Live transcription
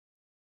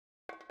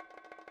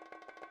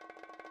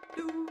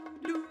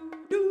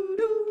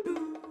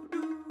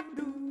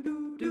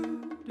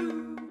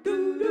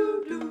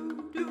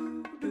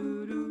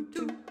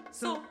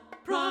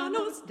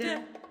Sopranos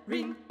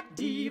daring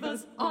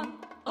divas on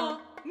a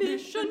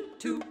mission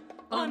to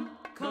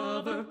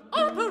uncover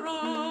opera,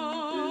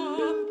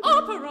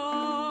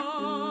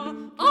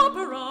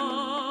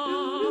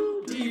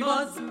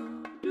 divas.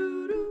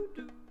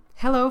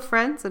 Hello,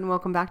 friends, and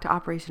welcome back to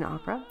Operation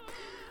Opera.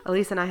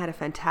 Alisa and I had a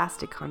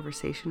fantastic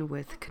conversation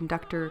with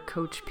conductor,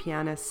 coach,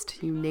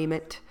 pianist, you name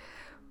it,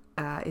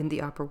 in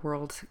the opera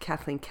world.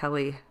 Kathleen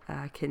Kelly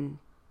can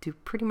do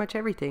pretty much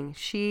everything.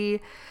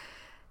 She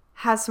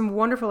has some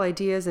wonderful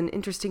ideas and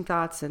interesting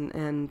thoughts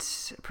and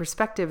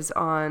perspectives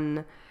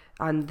on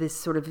this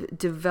sort of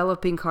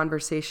developing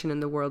conversation in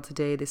the world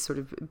today, this sort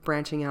of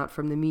branching out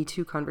from the Me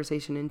Too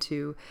conversation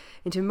into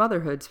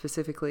motherhood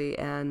specifically.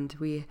 And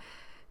we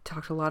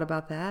talked a lot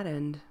about that,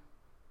 and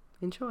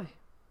enjoy.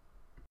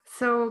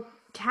 So,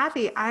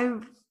 Kathy,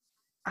 I'm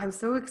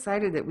so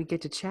excited that we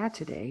get to chat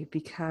today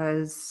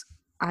because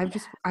I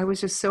was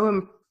just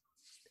so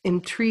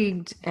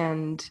intrigued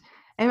and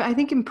I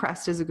think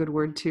impressed is a good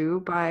word too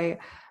by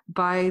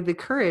the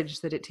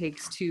courage that it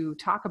takes to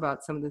talk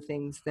about some of the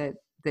things that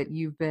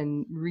you've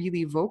been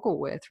really vocal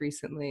with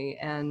recently.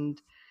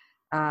 And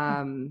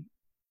I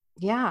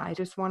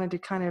just wanted to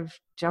kind of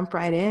jump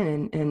right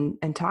in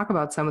and talk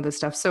about some of the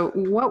stuff. So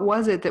what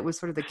was it that was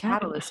sort of the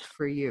catalyst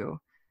for you?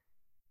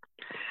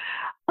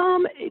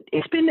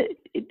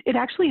 It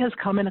actually has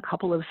come in a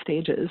couple of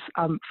stages.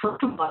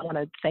 First of all, I want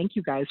to thank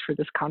you guys for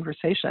this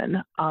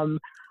conversation.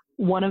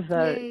 One of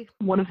the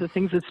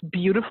things that's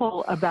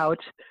beautiful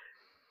about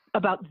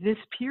this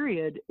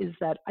period is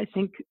that I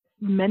think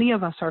many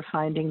of us are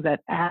finding that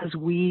as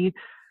we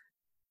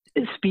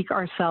speak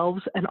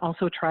ourselves and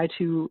also try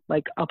to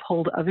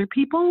uphold other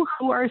people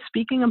who are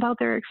speaking about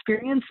their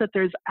experience, that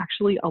there's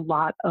actually a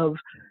lot of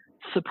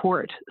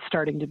support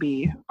starting to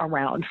be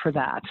around for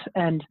that.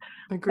 And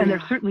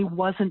there certainly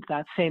wasn't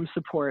that same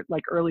support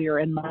earlier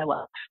in my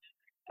life.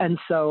 And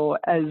so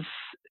as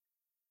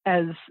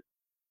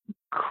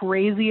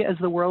crazy as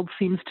the world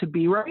seems to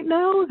be right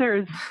now,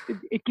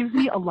 it gives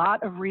me a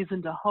lot of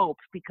reason to hope,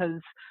 because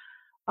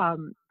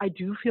I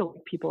do feel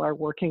like people are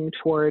working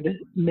toward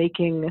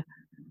making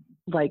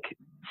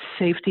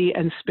safety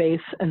and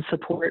space and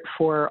support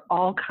for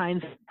all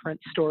kinds of different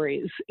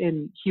stories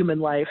in human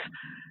life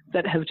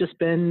that have just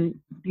been,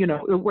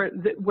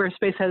 where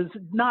space has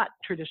not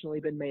traditionally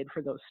been made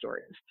for those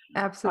stories.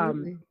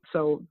 Absolutely.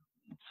 So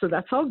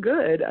that's all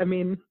good. I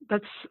mean,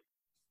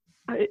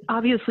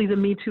 obviously the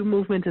Me Too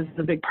movement is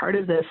a big part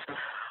of this.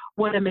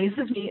 What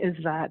amazes me is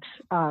that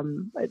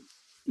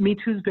Me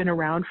Too's been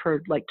around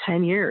for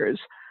 10 years.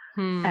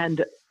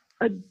 And,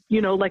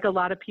 a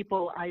lot of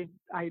people, I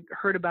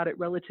heard about it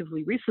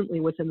relatively recently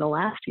within the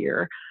last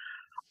year.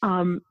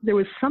 There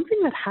was something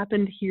that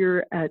happened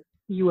here at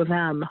U of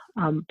M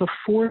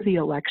before the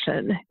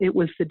election. It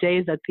was the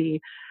day that the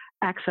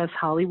Access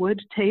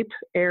Hollywood tape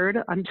aired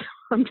on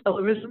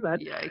television. That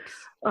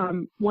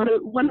one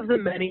of the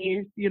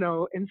many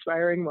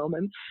inspiring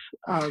moments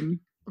in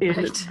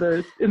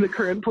the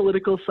current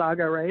political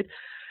saga, right?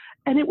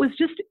 And it was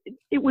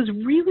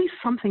really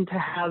something to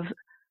have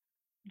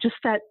just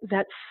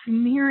that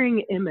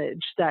smearing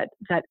image, that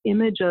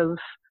image of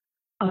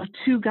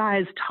two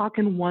guys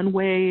talking one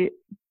way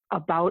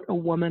about a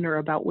woman or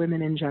about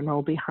women in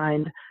general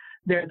behind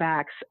their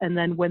backs, and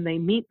then when they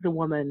meet the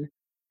woman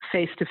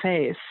face to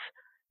face,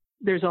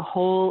 there's a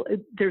whole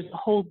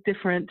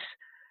different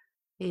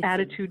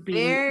attitude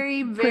being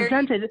very,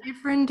 presented. Very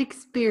different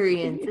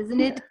experience, isn't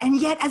it? And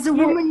yet, as a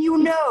woman, you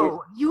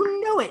know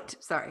it.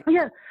 Sorry.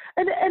 Yeah,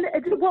 and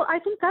well, I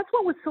think that's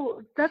what was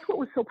so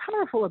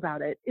powerful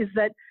about it, is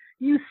that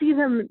you see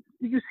them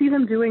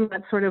doing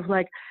that sort of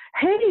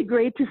hey,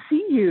 great to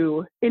see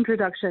you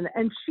introduction,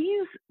 and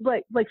she's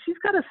she's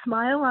got a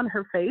smile on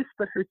her face,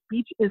 but her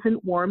speech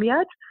isn't warm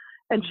yet,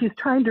 and she's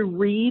trying to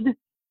read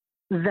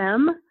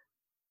them,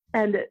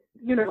 and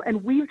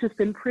and we've just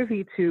been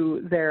privy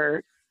to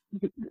their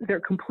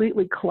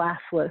completely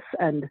classless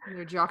and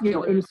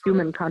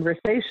inhuman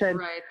conversation.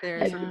 Right there.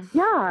 And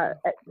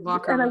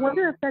I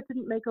wonder if that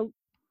didn't make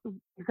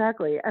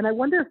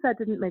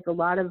a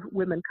lot of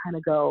women kind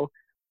of go,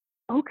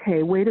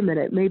 okay, wait a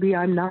minute, maybe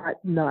I'm not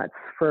nuts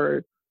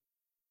for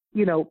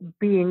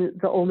being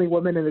the only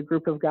woman in a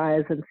group of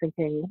guys and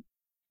thinking,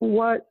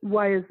 why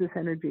is this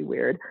energy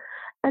weird?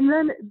 And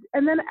then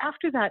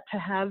after that, to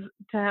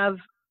have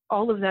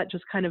all of that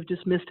just kind of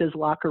dismissed as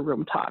locker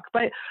room talk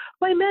by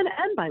men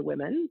and by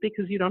women,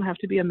 because you don't have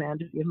to be a man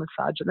to be a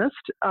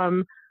misogynist.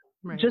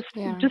 Right. Just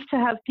to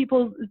have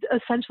people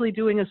essentially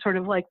doing a sort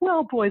of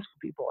well, boys will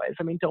be boys.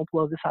 I mean, don't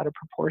blow this out of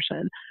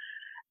proportion.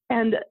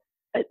 And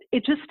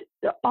it just,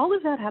 all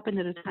of that happened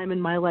at a time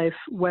in my life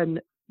when,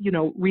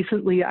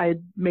 recently I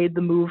made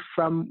the move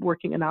from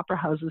working in opera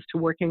houses to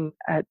working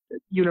at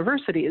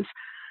universities.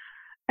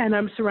 And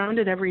I'm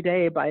surrounded every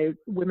day by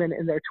women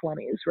in their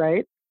 20s,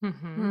 right?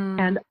 Mm-hmm.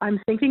 And I'm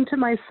thinking to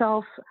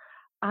myself,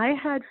 I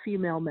had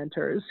female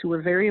mentors who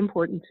were very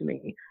important to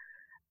me.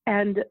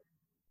 And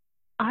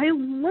I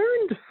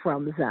learned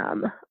from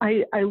them.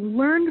 I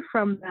learned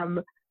from them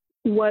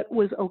what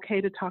was okay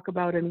to talk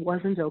about and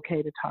wasn't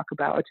okay to talk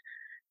about.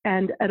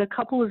 And at a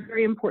couple of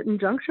very important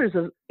junctures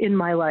in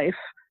my life,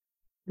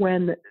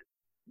 when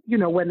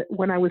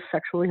I was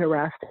sexually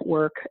harassed at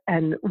work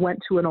and went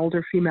to an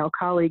older female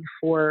colleague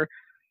for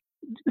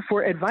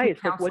advice,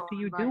 like what do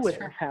you do when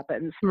this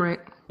happens? Right.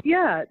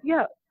 Yeah.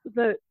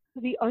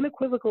 The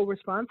unequivocal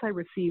response I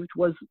received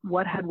was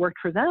what had worked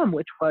for them,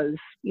 which was,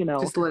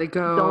 just let it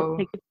go. Don't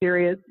take it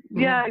serious.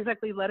 Yeah,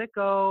 exactly. Let it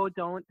go.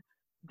 Don't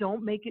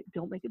make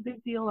a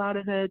big deal out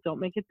of it.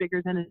 Don't make it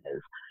bigger than it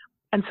is.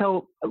 And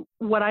so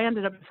what I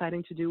ended up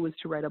deciding to do was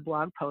to write a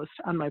blog post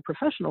on my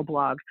professional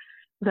blog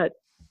that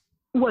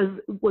was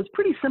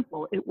pretty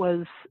simple. It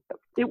was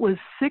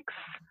 6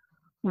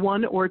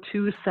 1 or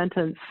 2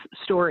 sentence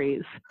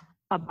stories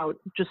about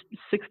just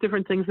 6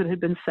 different things that had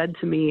been said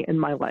to me in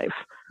my life.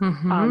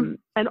 Mm-hmm.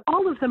 And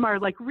all of them are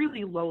like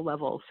really low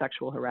level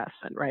sexual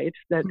harassment, right?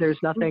 That there's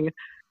nothing,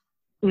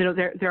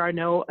 there are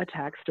no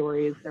attack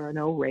stories. There are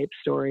no rape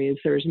stories.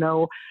 There's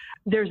no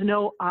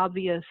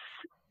obvious,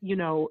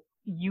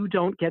 you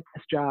don't get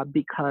this job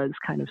because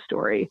kind of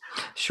story.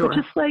 Sure. But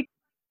just like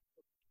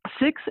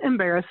 6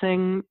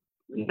 embarrassing,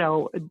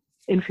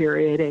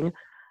 infuriating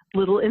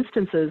little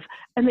instances.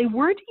 And they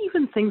weren't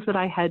even things that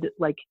I had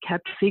like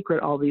kept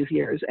secret all these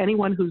years.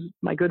 Anyone who's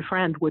my good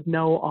friend would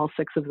know all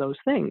 6 of those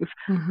things.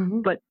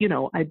 Mm-hmm. But,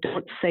 I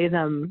don't say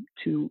them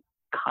to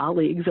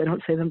colleagues. I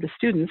don't say them to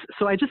students.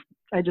 So I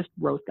just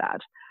wrote that.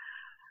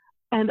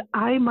 And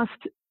I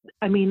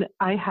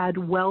had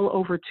well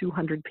over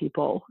 200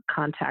 people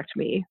contact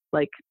me,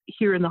 like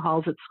here in the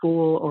halls at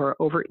school or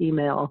over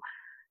email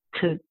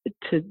to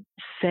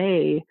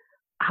say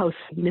how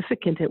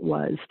significant it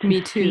was to Me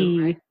Too,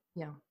 see. right?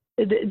 Yeah.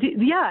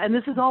 Yeah, and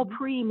this is all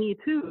pre-Me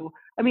Too.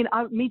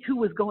 Me Too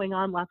was going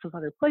on lots of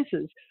other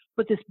places,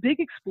 but this big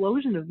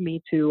explosion of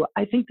Me Too,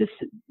 I think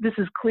this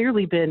has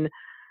clearly been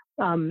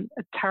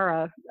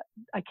Tara,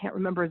 I can't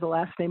remember the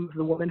last name of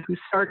the woman who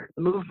started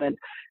the movement.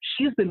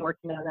 She's been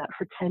working on that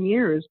for 10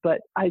 years,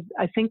 but I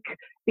think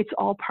it's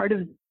all part of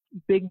the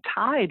big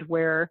tide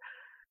where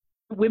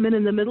women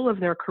in the middle of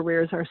their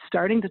careers are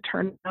starting to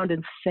turn around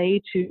and say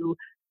to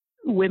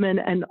women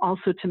and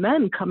also to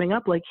men coming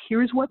up, like,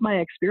 here's what my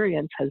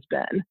experience has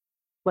been.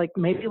 Like,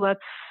 maybe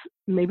let's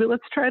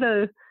try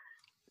to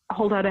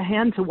hold out a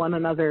hand to one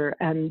another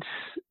and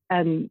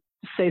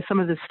say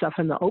some of this stuff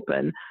in the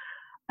open.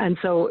 And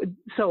so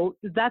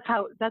that's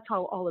how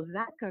all of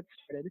that got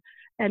started.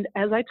 And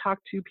as I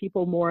talked to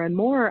people more and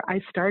more,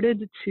 I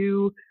started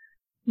to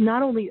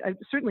I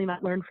certainly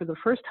not learn for the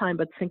first time,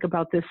 but think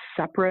about this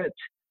separate,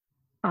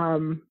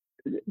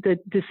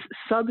 this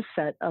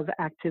subset of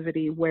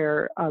activity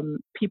where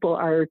people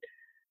are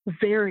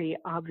very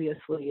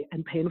obviously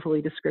and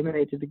painfully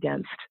discriminated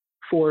against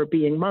for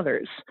being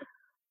mothers.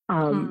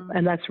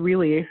 And that's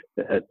really,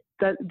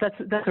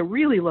 that's a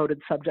really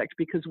loaded subject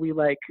because we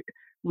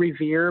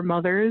revere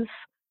mothers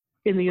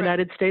in the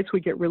United States. We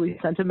get really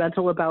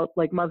sentimental about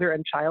mother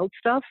and child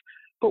stuff,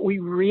 but we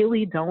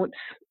really don't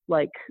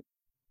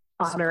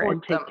honor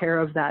and take care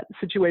of that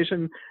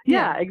situation.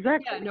 Yeah,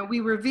 exactly. Yeah, no,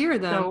 we revere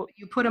them. So,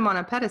 you put them on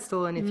a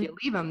pedestal, and if you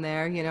leave them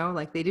there,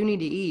 they do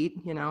need to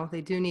eat, they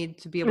do need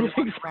to be able to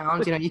walk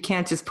around, you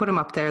can't just put them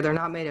up there. They're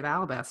not made of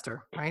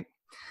alabaster, right?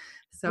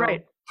 So,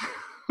 right.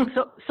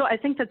 So I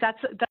think that's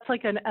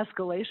like an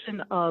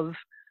escalation of,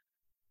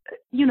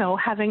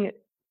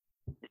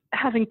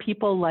 having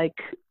people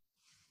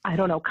I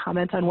don't know,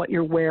 comment on what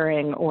you're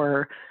wearing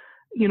or,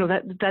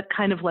 that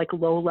kind of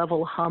low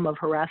level hum of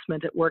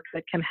harassment at work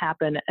that can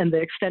happen, and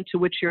the extent to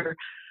which you're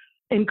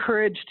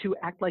encouraged to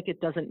act like it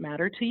doesn't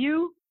matter to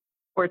you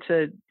or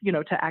to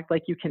act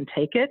like you can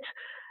take it,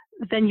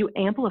 then you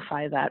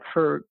amplify that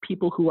for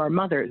people who are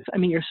mothers.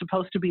 You're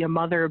supposed to be a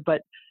mother,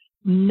 but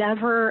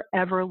never,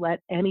 ever let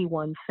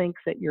anyone think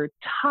that you're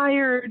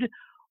tired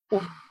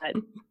or that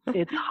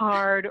it's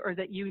hard or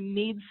that you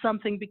need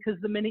something, because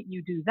the minute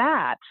you do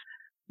that,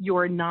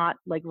 you're not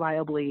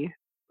viably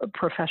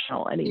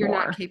professional anymore. You're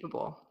not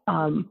capable.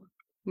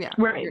 Yeah.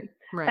 Right.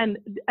 Right.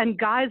 And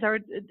guys are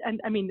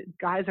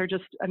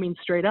just,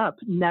 straight up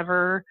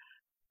never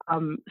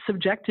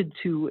subjected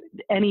to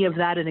any of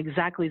that in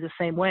exactly the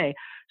same way.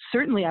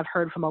 Certainly I've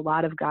heard from a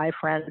lot of guy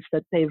friends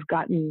that they've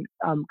gotten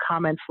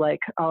comments like,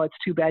 oh, it's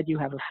too bad you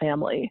have a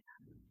family,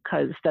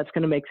 because that's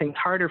going to make things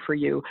harder for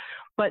you.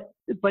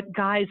 But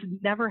guys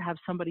never have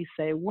somebody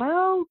say,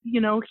 well,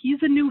 he's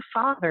a new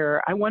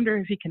father. I wonder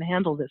if he can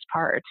handle this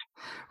part.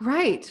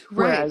 Right.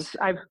 Whereas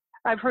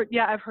I've heard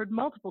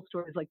multiple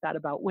stories like that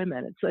about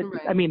women.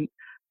 It's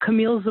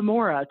Camille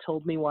Zamora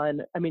told me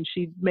one.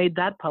 She made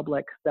that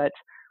public that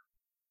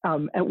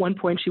at one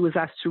point she was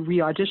asked to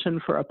re-audition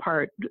for a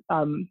part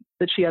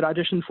that she had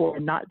auditioned for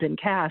and not been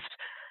cast.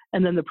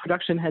 And then the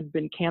production had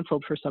been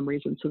canceled for some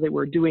reason. So they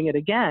were doing it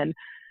again.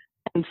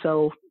 And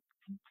so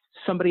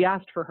somebody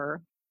asked for her,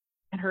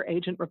 and her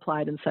agent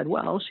replied and said,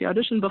 well, she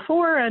auditioned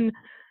before and,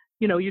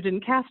 you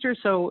didn't cast her.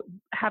 So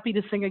happy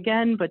to sing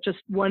again, but just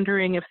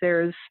wondering if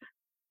there's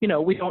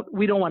we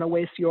don't want to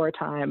waste your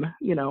time,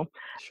 Sure.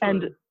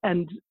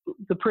 and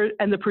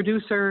the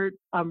producer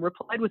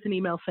replied with an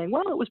email saying,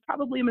 well, it was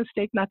probably a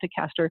mistake not to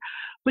cast her,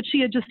 but she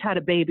had just had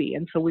a baby,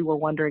 and so we were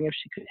wondering if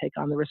she could take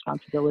on the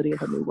responsibility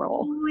of a new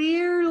role.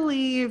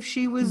 Clearly, if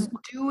she was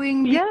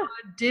doing the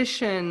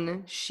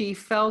audition, she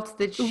felt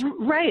that she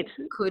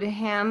could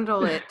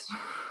handle it.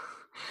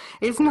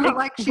 It's not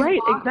like she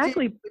walked in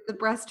with the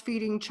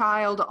breastfeeding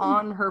child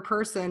on her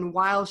person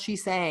while she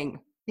sang,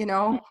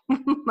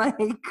 like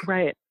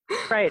right.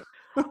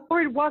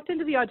 Or walked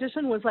into the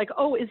audition, was like,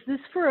 oh, is this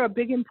for a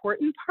big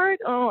important part?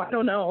 Oh, I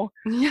don't know.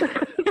 Yeah.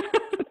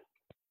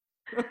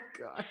 Oh,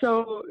 gosh.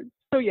 So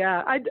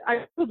yeah,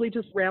 I probably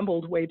just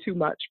rambled way too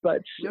much,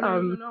 but no.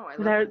 I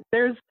love it.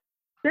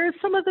 There's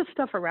some of the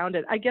stuff around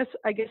it. I guess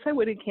I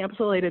would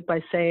encapsulate it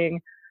by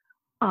saying,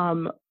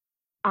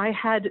 I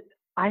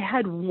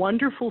had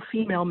wonderful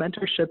female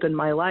mentorship in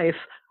my life,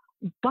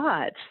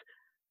 but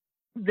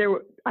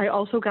I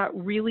also got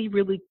really,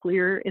 really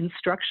clear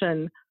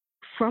instruction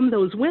from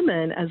those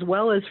women, as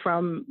well as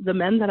from the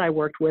men that I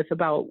worked with,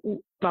 about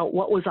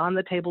what was on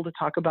the table to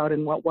talk about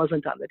and what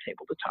wasn't on the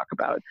table to talk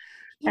about.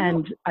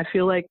 And I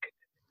feel like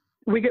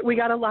we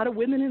got a lot of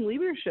women in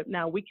leadership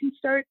now. We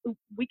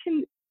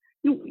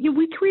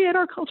create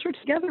our culture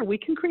together. We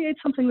can create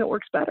something that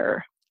works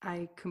better.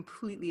 I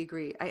completely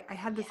agree. I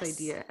had this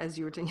idea as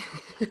you were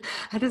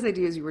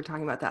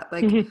talking about that.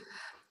 Like,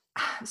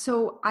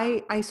 so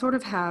I sort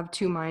of have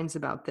two minds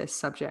about this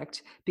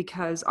subject,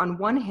 because on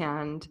one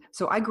hand,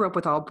 so I grew up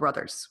with all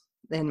brothers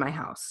in my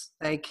house,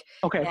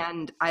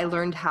 and I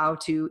learned how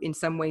to, in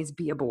some ways,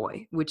 be a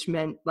boy, which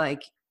meant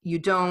like you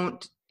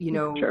don't,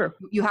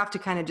 you have to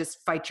kind of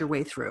just fight your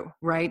way through,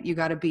 right? You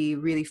got to be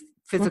really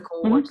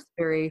physical or just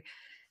very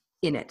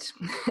in it.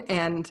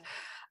 And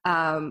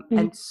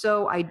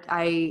so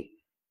I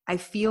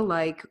feel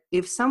like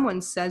if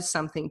someone says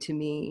something to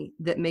me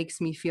that makes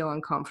me feel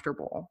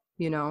uncomfortable,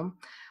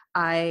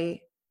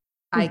 I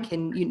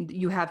can,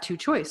 you have two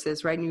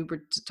choices, right? And you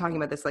were talking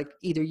about this, like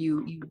either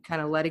you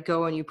kind of let it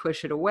go and you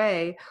push it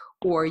away,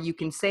 or you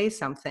can say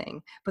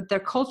something, but their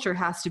culture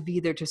has to be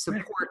there to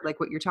support, like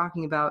what you're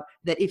talking about,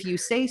 that if you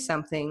say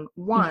something,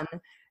 one,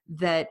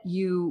 that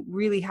you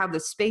really have the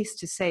space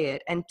to say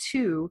it, and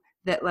two,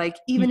 that like,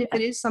 even if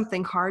it is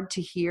something hard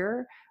to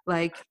hear,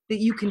 like that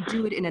you can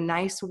do it in a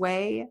nice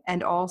way,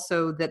 and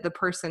also that the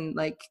person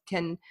like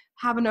can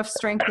have enough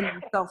strength in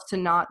themselves to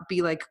not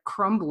be like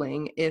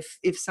crumbling if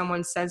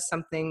someone says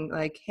something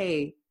like,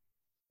 hey,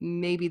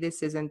 maybe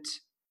this isn't,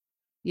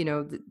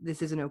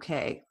 this isn't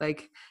okay.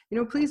 Like,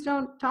 please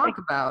don't talk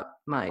about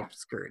my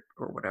skirt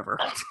or whatever.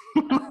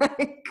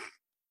 Like,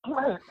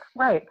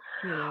 right.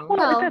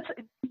 Well, that's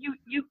you.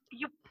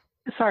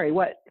 Sorry,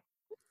 what?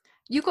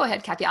 You go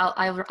ahead, Kathy.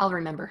 I'll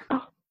remember.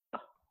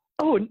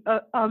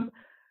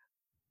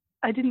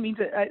 I didn't mean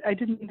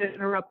to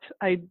interrupt.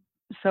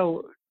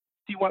 So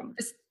do you want?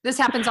 This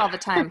happens all the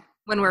time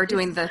when we're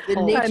doing the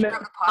nature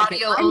of the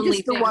audio I'm only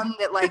just the one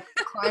that like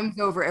climbs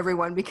over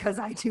everyone because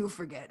I too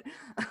forget.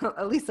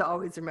 Alisa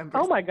always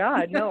remembers. Oh my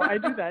God, no, I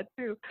do that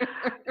too.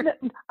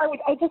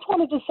 I just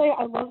wanted to say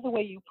I love the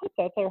way you put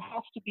that. There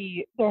has to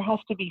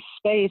be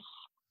space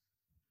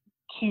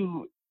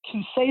to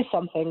say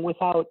something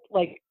without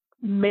like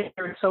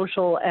major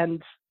social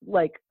and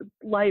like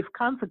life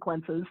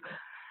consequences.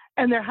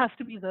 And there has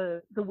to be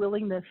the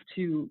willingness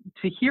to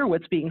hear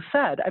what's being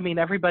said. I mean,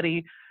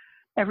 everybody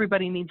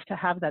needs to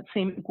have that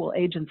same equal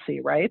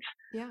agency, right?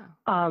 Yeah.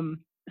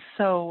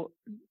 So,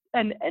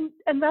 and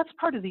that's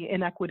part of the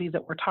inequity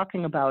that we're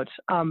talking about.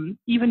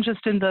 Even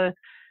just in the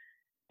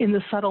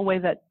subtle way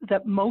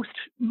that most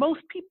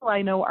people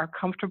I know are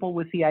comfortable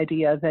with the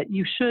idea that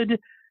you should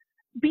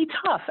be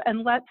tough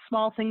and let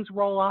small things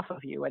roll off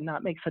of you and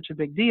not make such a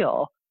big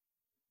deal.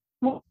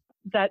 Well,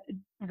 that's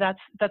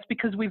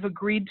because we've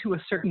agreed to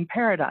a certain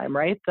paradigm,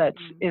 right? That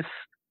if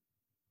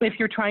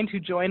you're trying to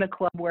join a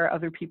club where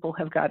other people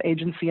have got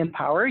agency and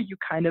power, you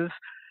kind of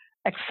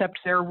accept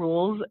their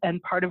rules,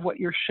 and part of what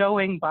you're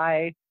showing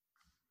by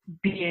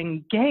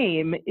being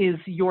game is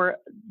you're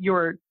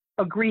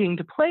agreeing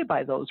to play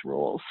by those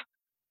rules.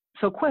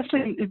 So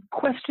questioning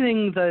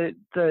the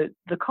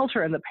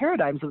culture and the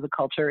paradigms of the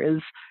culture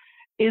is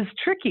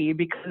tricky,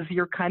 because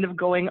you're kind of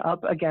going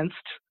up against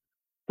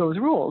those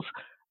rules.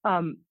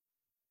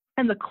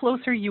 And the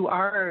closer you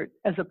are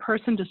as a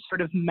person to sort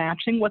of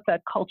matching what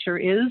that culture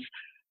is,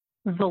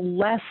 the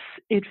less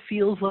it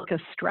feels like a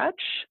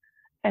stretch.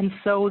 And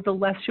so the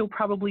less you'll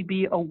probably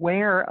be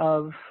aware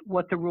of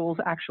what the rules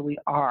actually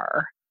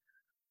are.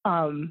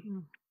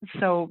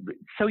 So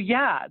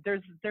yeah,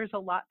 there's a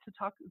lot to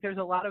talk. There's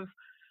a lot of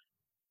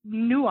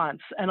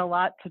nuance and a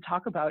lot to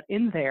talk about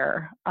in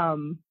there.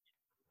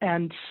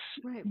 And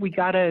we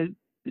gotta,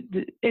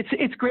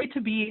 it's great to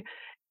be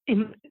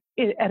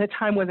at a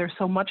time where there's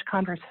so much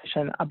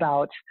conversation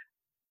about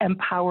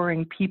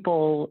empowering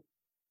people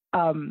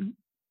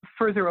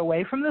further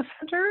away from the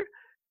center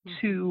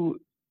to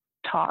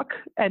talk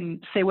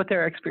and say what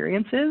their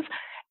experience is,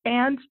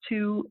 and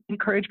to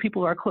encourage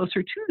people who are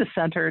closer to the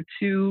center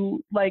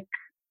to like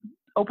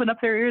open up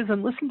their ears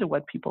and listen to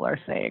what people are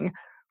saying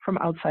from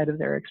outside of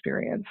their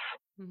experience.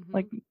 Mm-hmm.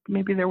 Like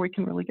maybe there we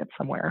can really get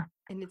somewhere.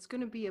 And it's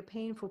going to be a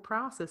painful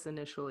process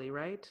initially,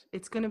 right?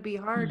 It's going to be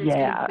hard.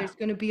 Yeah. There's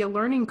going to be a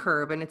learning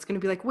curve, and it's going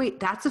to be like, wait,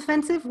 that's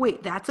offensive?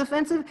 Wait, that's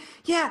offensive?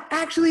 Yeah,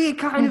 actually it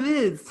kind of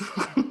is.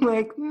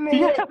 Like, maybe,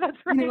 yeah, that's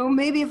right.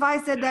 maybe if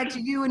I said that to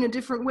you in a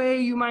different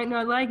way, you might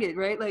not like it,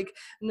 right? Like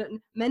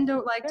men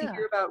don't like to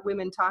hear about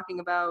women talking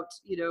about,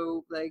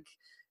 like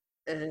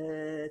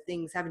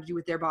things having to do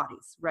with their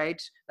bodies,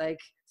 right? Like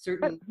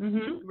certain,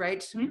 right?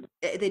 Mm-hmm.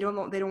 They don't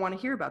want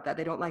to hear about that.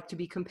 They don't like to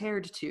be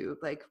compared to,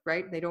 like,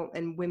 right? They don't,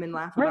 and women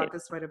laugh about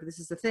this, whatever. This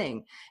is the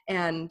thing,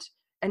 and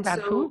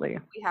Absolutely.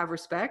 so we have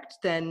respect.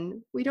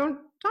 Then we don't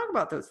talk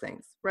about those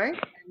things, right?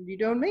 And you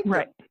don't make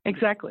right. them,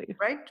 Exactly.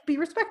 right? Be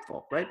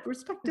respectful, right?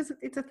 Respect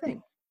it's a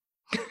thing.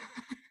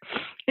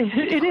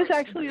 It is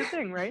actually a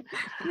thing, right?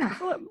 Yeah.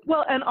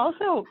 Well, and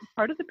also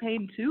part of the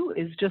pain too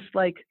is just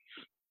like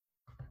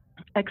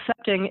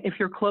accepting, if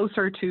you're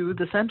closer to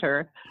the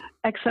center,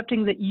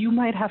 accepting that you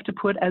might have to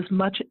put as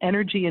much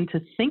energy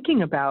into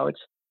thinking about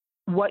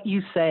what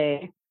you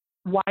say,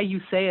 why you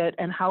say it,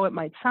 and how it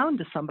might sound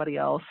to somebody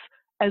else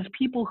as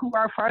people who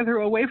are farther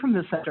away from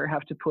the center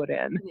have to put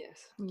in.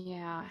 Yes.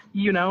 Yeah.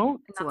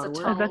 It's a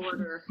lot of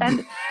work.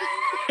 And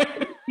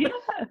yeah.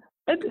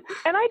 And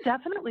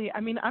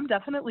I'm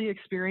definitely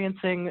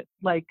experiencing,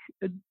 like,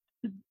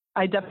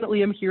 I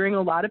definitely am hearing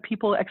a lot of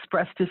people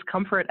express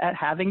discomfort at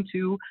having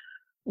to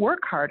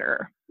work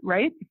harder,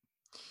 right?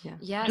 Yeah.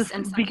 Yes, Just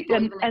and some people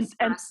even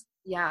express,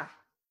 yeah.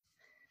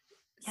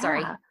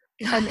 Sorry. And,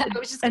 I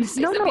was just going to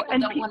say, some people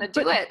don't want to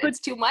do it. It's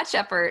too much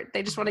effort.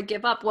 They just want to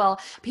give up. Well,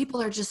 people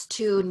are just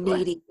too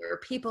needy, or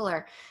people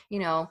are,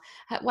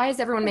 why is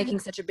everyone making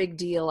such a big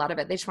deal out of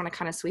it? They just want to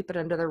kind of sweep it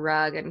under the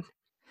rug and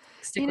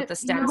stick with the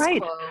status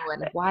quo,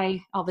 and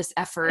why all this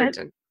effort?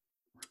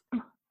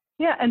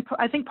 Yeah, and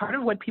I think part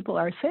of what people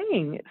are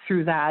saying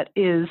through that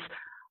is,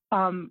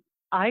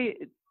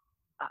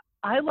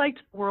 I liked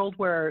a world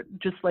where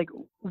just like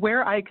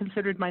where I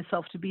considered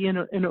myself to be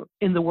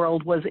in the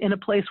world was in a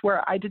place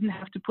where I didn't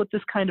have to put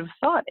this kind of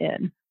thought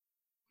in.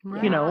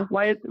 Right.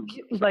 Why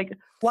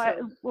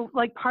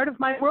part of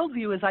my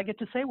worldview is I get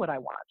to say what I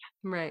want.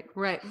 Right.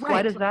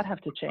 Why does that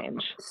have to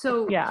change?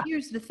 So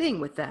here's the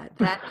thing with that.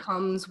 That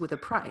comes with a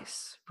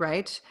price,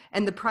 right?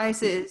 And the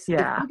price is if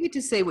you get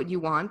to say what you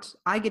want,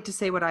 I get to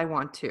say what I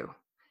want too.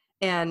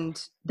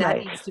 And that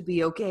needs to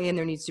be okay, and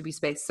there needs to be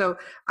space. So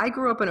I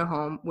grew up in a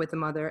home with a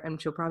mother, and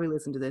she'll probably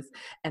listen to this,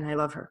 and I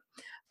love her.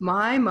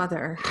 My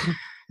mother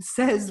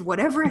says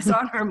whatever is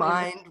on her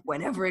mind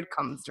whenever it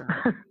comes to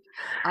her.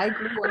 I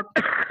grew up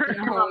in a home.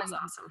 Your mom is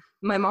awesome.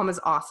 My mom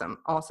is awesome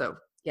also.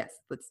 Yes,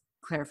 let's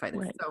clarify this.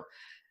 Right. So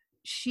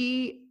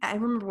I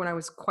remember when I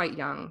was quite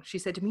young, she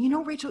said to me,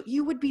 Rachel,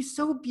 you would be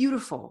so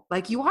beautiful.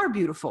 Like, you are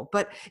beautiful,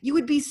 but you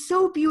would be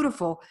so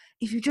beautiful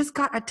if you just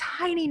got a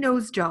tiny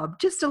nose job,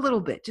 just a little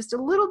bit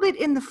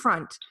in the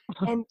front.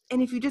 And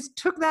if you just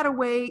took that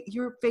away,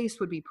 your face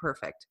would be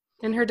perfect.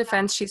 In her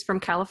defense, she's from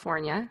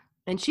California.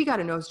 And she got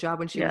a nose job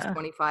when she was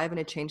 25, and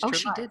it changed her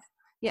life. Oh, she did?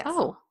 Yes.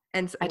 Oh,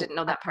 and so, I didn't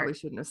know that I probably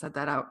part. shouldn't have said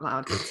that out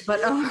loud. But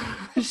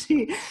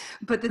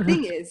but the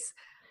thing is,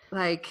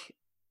 like,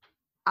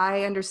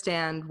 I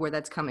understand where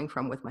that's coming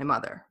from with my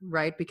mother,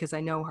 right? Because I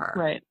know her.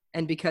 Right.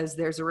 And because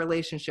there's a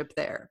relationship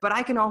there. But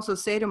I can also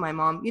say to my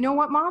mom, you know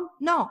what, Mom?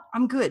 No,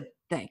 I'm good.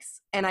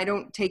 Thanks. And I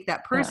don't take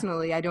that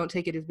personally. Yeah. I don't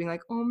take it as being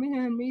like, oh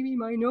man, maybe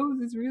my nose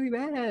is really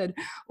bad.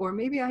 Or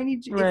maybe I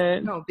need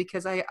to, no,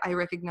 because I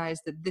recognize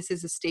that this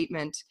is a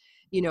statement,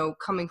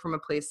 coming from a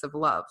place of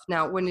love.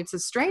 Now, when it's a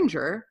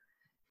stranger,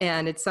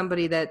 and it's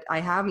somebody that I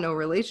have no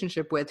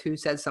relationship with who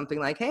says something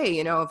like, hey,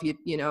 if you,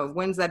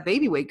 when's that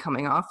baby weight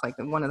coming off? Like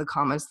one of the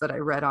comments that I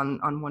read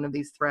on one of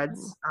these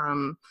threads,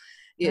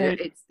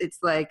 it's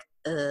like,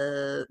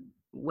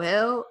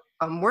 well,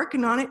 I'm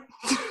working on it,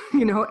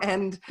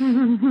 and,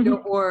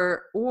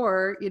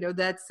 or,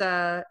 that's,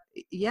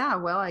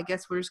 well, I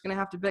guess we're just going to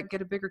have to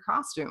get a bigger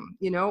costume,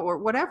 or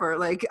whatever.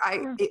 Like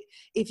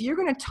if you're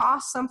going to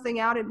toss something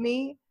out at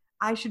me,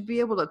 I should be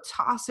able to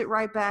toss it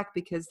right back,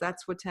 because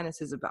that's what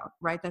tennis is about,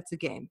 right? That's a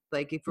game.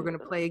 Like if we're going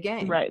to play a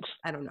game, right?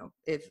 I don't know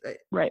if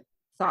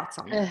thoughts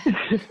on it.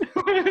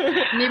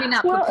 Maybe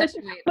not. Well,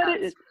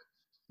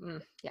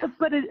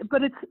 but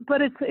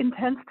it's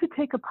intense to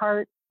take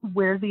apart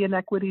where the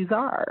inequities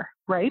are,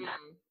 right?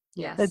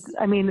 Yes.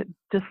 And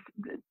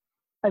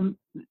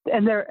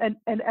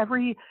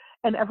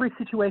every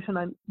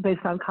situation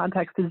based on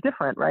context is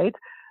different, right?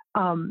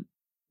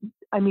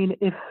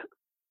 If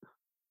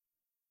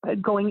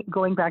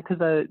going back to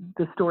the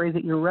story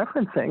that you're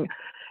referencing,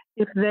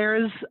 if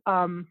there's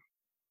a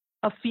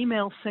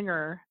female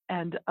singer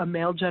and a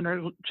male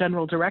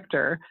general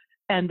director,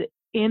 and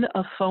in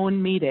a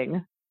phone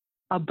meeting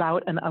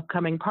about an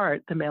upcoming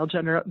part, the male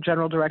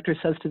general director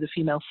says to the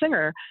female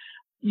singer,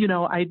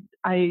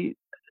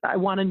 I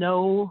want to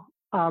know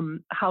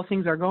how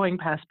things are going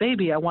past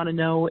baby. I want to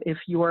know if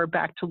you're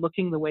back to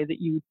looking the way that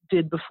you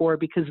did before,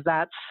 because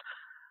that's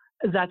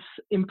that's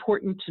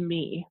important to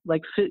me.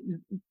 Like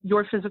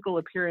your physical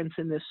appearance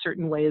in this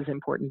certain way is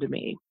important to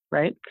me,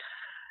 right?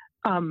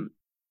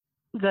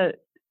 The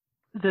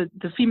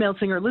female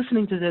singer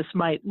listening to this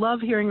might love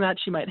hearing that.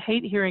 She might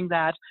hate hearing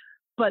that,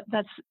 but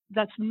that's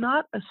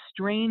not a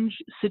strange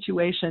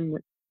situation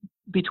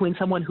between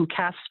someone who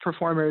casts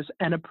performers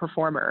and a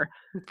performer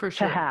for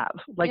sure. to have.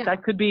 Like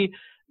that could be,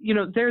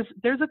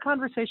 there's a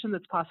conversation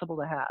that's possible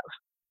to have.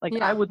 Like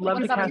I would love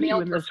to cast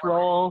you in this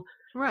role.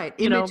 Right.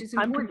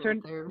 I'm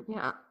concerned.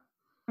 Yeah.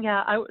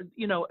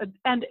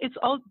 And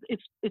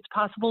it's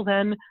possible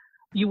then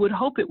you would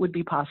hope it would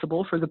be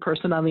possible for the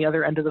person on the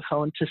other end of the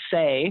phone to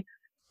say,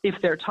 if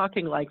they're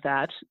talking like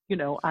that,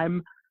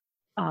 I'm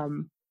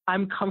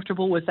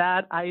comfortable with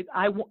that. I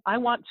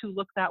want to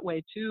look that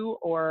way too,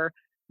 or,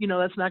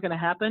 that's not going to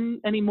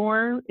happen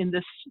anymore in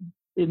this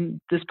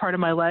part of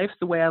my life.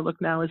 The way I look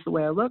now is the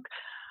way I look.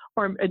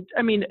 Or,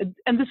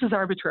 and this is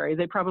arbitrary.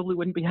 They probably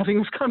wouldn't be having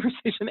this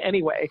conversation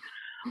anyway.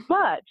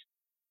 But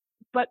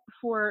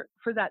for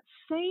that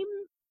same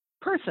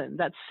person,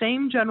 that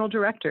same general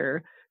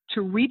director,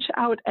 to reach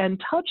out and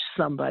touch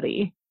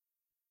somebody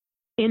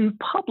in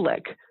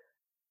public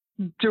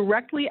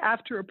directly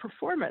after a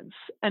performance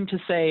and to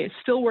say,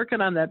 still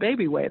working on that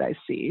baby weight, I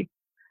see,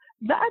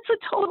 that's a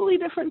totally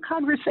different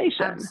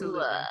conversation.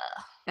 Absolutely.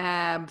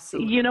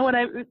 You know what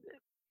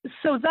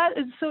so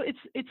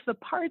it's the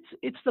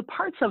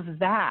parts of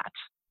that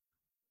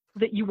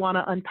you want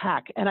to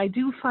unpack. And I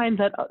do find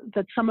that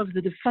some of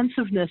the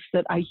defensiveness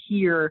that I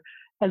hear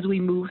as we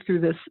move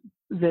through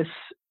this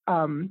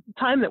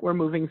time that we're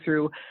moving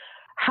through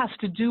has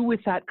to do with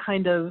that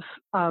kind of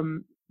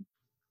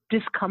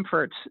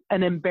discomfort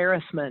and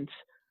embarrassment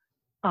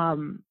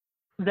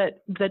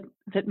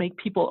that make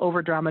people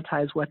over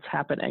dramatize what's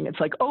happening.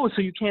 It's like, oh,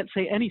 so you can't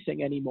say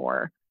anything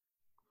anymore.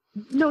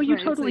 No, you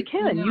totally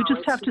can. You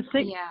just have to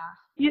think. Yeah.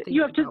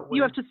 You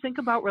have to think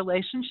about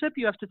relationship.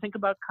 You have to think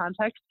about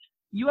context.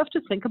 You have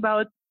to think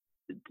about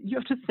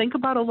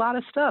a lot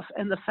of stuff.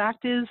 And the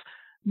fact is,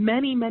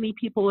 many, many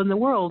people in the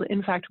world,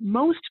 in fact,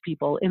 most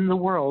people in the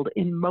world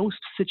in most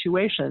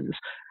situations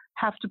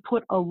have to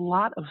put a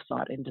lot of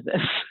thought into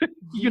this.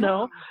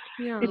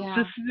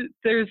 Just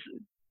there's,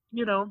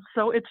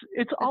 so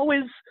it's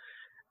always,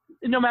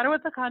 no matter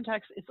what the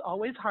context, it's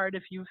always hard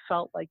if you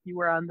felt like you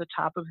were on the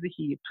top of the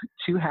heap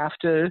to have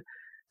to,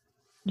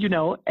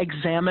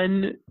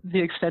 examine the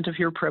extent of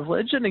your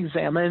privilege and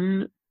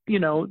examine,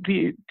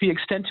 the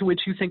extent to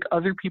which you think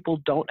other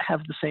people don't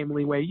have the same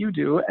leeway you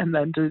do, and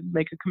then to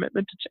make a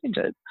commitment to change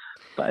it.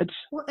 But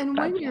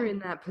when you're in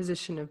that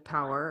position of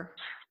power,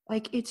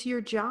 like, it's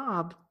your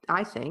job,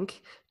 I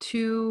think,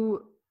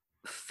 to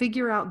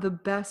figure out the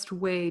best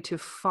way to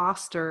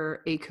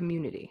foster a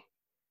community.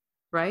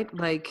 Right?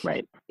 Like,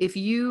 right. If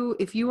you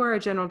are a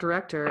general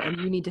director and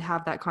you need to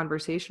have that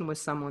conversation with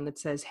someone that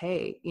says,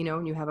 hey,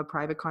 and you have a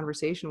private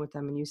conversation with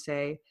them and you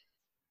say,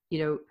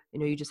 you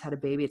just had a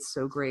baby. It's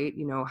so great.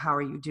 How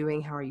are you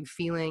doing? How are you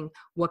feeling?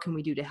 What can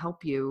we do to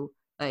help you?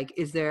 Like,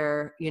 is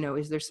there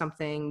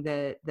something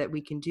that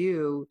we can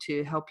do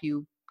to help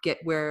you get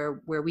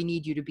where we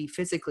need you to be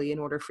physically in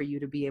order for you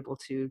to be able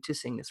to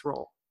sing this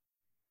role?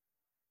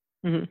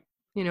 Mm-hmm.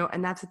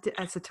 And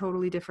that's a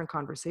totally different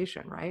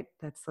conversation, right?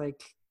 That's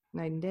like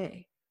night and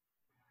day.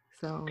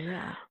 So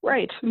yeah,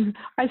 right.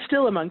 I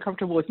still am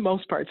uncomfortable with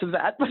most parts of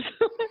that, but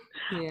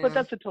but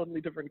that's a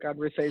totally different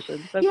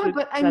conversation. But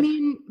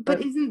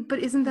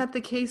isn't that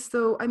the case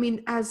though? I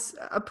mean, as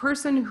a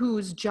person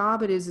whose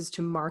job it is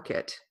to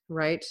market,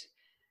 right?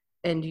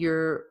 And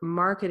you're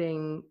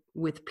marketing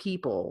with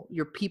people,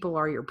 your people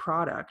are your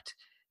product,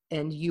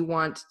 and you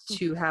want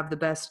to have the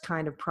best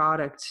kind of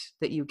product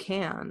that you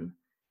can,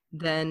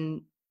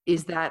 then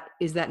is that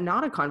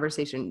not a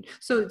conversation?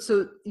 So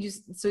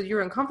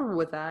you're uncomfortable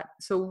with that.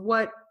 So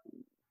what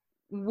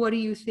do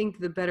you think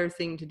the better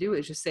thing to do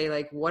is? Just say,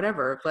 like,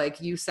 whatever, like,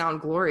 you sound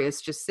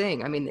glorious, just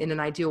sing. I mean, in an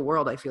ideal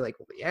world, I feel like,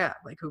 well, yeah,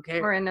 like, who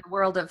cares? Or in a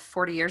world of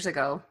 40 years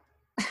ago.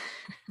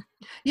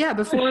 Yeah,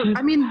 before the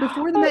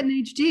Met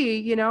and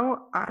HD,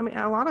 I mean,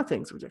 a lot of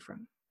things were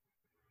different.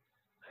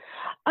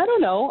 I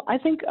don't know. I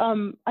think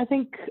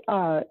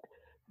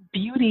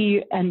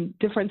beauty and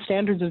different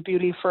standards of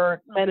beauty for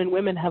men and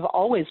women have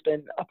always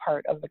been a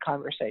part of the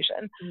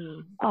conversation.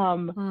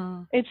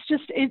 It's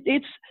just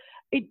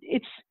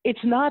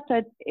it's not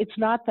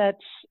that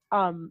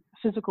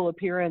physical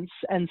appearance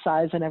and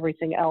size and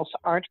everything else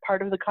aren't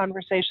part of the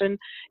conversation.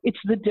 It's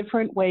the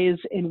different ways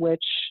in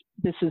which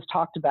this is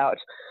talked about,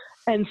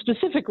 and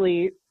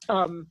specifically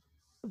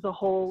the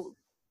whole.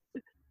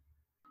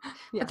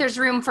 Yeah. But there's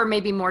room for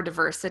maybe more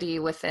diversity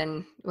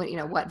within,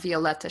 what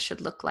Violetta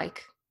should look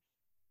like.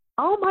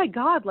 Oh my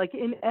God, like,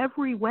 in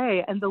every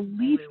way. And the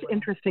least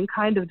interesting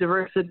kind of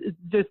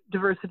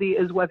diversity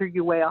is whether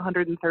you weigh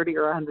 130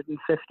 or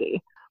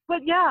 150.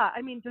 But yeah,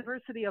 I mean,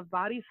 diversity of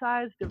body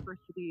size,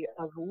 diversity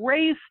of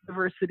race,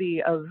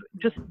 diversity of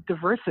just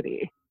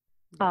diversity.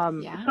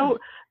 So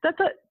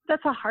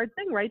that's a hard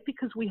thing, right?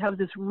 Because we have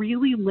this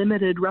really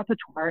limited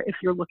repertoire if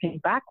you're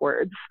looking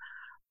backwards.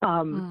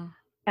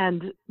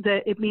 And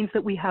it means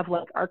that we have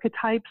like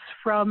archetypes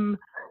from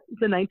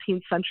the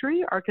 19th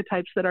century,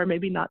 archetypes that are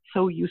maybe not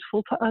so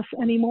useful to us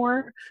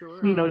anymore.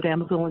 Sure. You know,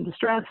 damsel in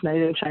distress,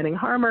 knight in shining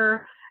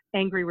armor,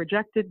 angry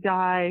rejected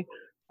guy,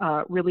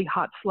 really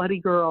hot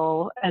slutty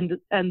girl, and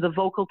the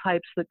vocal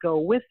types that go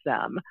with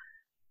them.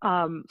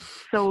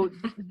 So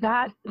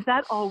that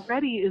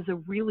already is a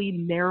really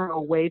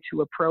narrow way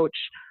to approach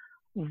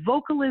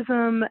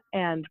vocalism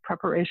and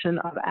preparation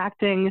of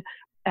acting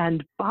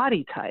and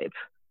body type.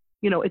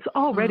 You know, it's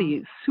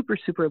already super,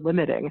 super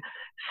limiting.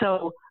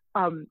 So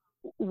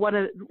one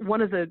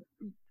of the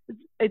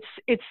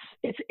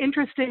it's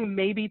interesting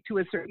maybe to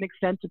a certain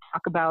extent to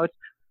talk about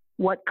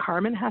what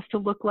Carmen has to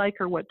look like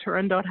or what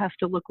Turandot has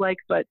to look like,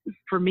 but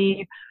for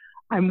me,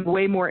 I'm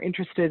way more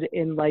interested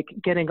in like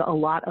getting a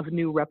lot of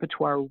new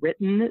repertoire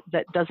written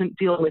that doesn't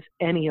deal with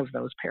any of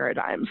those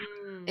paradigms.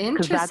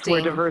 Because that's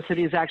where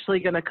diversity is actually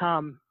going to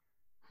come.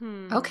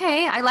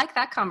 Okay, I like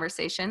that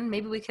conversation.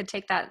 Maybe we could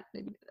take that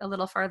a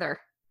little further.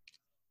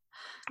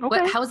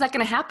 Okay. How is that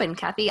going to happen,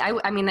 Kathy?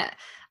 I mean,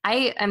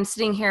 I am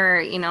sitting here,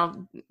 you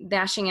know,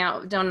 dashing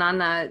out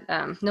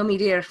Donana No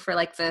Media for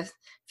like the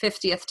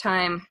 50th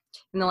time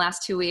in the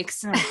last 2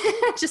 weeks,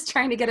 just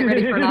trying to get it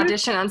ready for an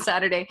audition on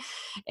Saturday.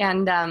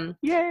 And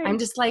I'm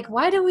just like,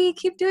 why do we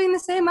keep doing the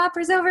same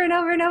operas over and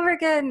over and over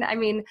again? I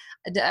mean,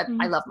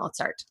 I love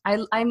Mozart.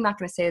 I'm not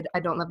going to say I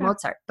don't love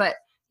Mozart, but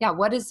yeah,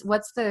 what's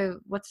the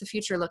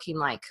future looking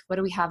like? What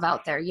do we have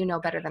out there? You know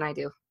better than I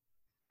do.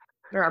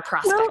 There are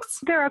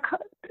prospects. Well,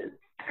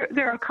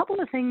 there are a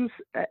couple of things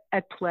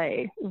at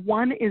play.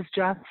 One is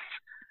just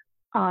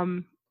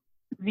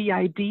the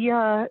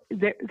idea,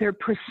 there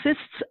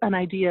persists an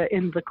idea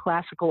in the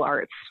classical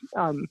arts.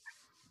 So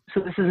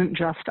this isn't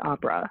just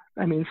opera.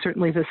 I mean,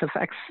 certainly this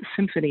affects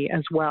symphony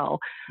as well.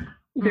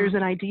 There's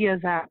an idea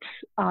that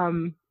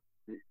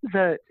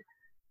the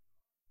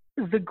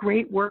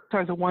great works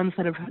are the ones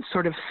that have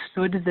sort of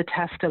stood the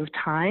test of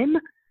time.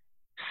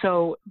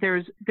 So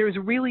there's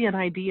really an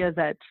idea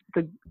that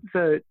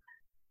the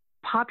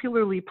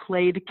popularly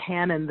played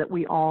canon that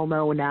we all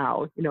know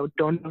now, you know,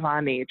 Don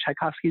Giovanni,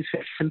 Tchaikovsky's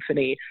Fifth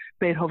Symphony,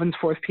 Beethoven's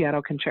Fourth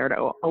Piano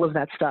Concerto, all of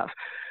that stuff.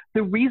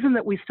 The reason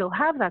that we still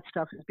have that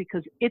stuff is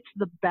because it's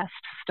the best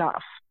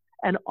stuff,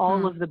 and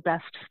all of the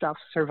best stuff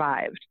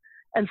survived.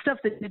 And stuff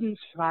that didn't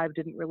survive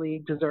didn't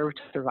really deserve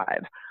to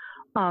survive.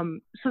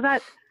 So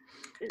that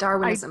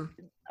Darwinism.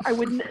 I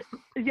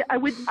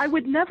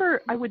would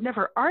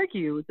never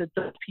argue that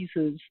those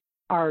pieces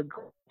are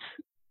great.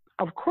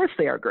 Of course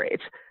they are great.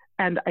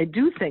 And I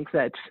do think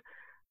that,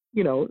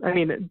 you know, I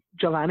mean,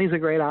 Giovanni's a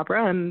great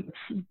opera, and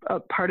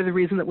it's part of the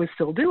reason that we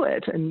still do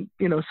it. And,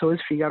 you know, so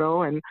is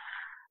Figaro and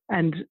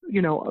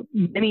you know,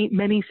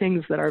 many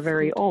things that are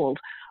very old.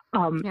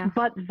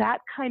 But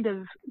that kind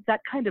of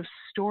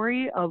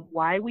story of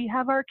why we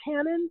have our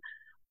canon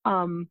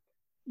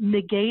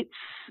negates,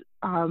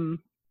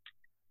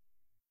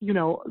 you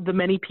know, the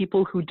many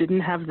people who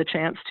didn't have the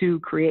chance to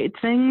create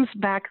things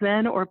back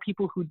then, or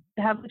people who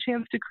have the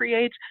chance to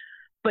create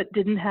but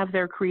didn't have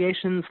their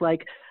creations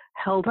like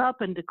held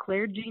up and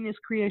declared genius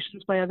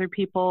creations by other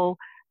people,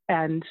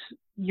 and,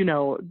 you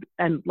know,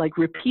 and like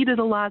repeated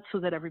a lot so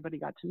that everybody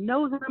got to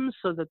know them,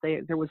 so that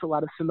there was a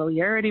lot of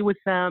familiarity with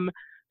them,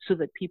 so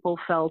that people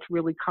felt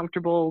really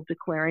comfortable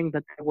declaring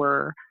that they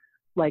were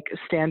like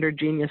standard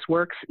genius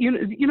works. You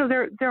know,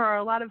 there are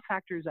a lot of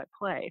factors at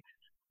play.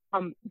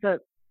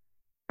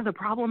 The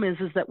problem is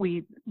that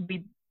we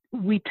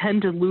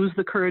tend to lose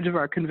the courage of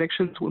our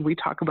convictions when we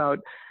talk about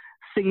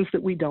things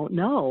that we don't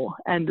know.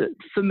 And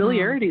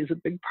familiarity is a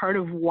big part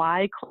of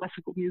why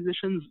classical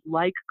musicians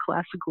like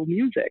classical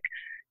music,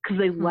 because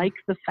they like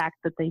the fact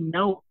that they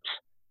know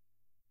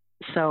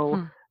it.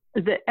 So,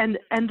 and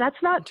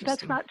that's not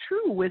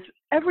true with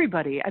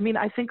everybody. I mean,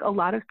 I think a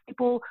lot of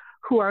people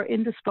who are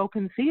into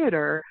spoken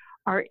theater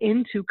are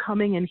into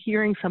coming and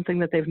hearing something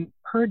that they've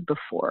heard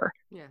before.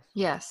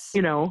 Yes.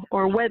 You know,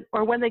 or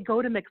when they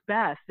go to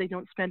Macbeth, they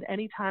don't spend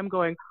any time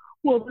going,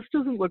 well, this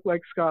doesn't look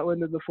like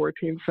Scotland in the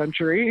 14th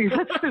century.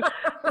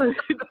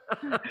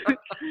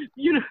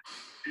 you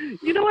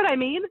know what I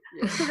mean?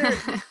 So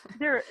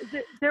there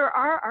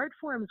are art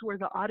forms where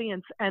the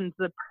audience and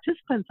the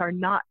participants are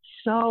not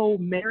so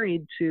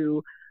married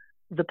to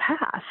the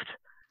past.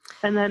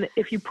 And then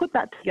if you put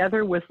that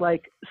together with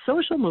like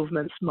social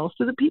movements,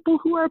 most of the people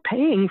who are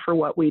paying for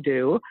what we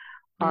do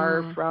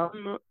are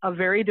from a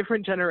very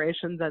different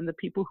generation than the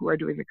people who are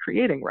doing the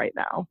creating right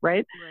now,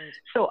 right?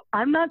 So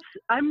I'm not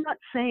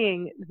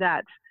saying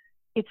that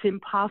it's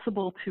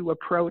impossible to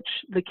approach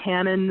the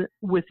canon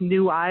with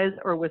new eyes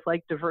or with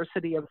like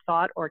diversity of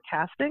thought or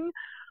casting,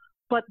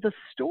 but the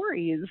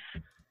stories,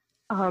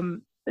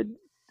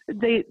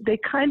 they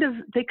kind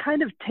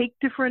of take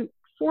different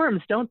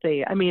forms, don't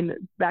they? I mean,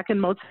 back in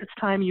Mozart's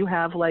time, you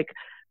have like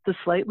the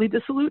slightly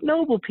dissolute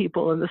noble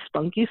people and the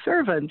spunky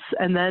servants,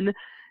 and then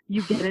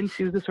you get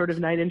into the sort of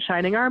knight in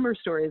shining armor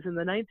stories in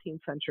the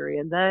 19th century.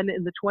 And then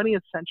in the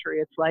 20th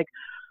century, it's like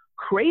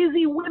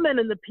crazy women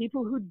and the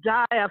people who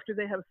die after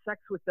they have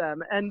sex with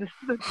them. And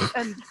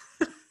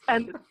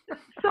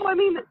so, I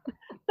mean,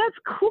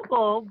 that's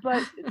cool,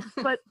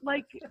 but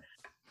like,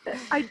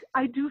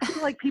 I do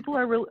feel like people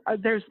are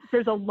there's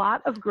a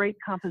lot of great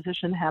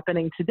composition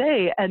happening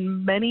today,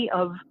 and many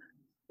of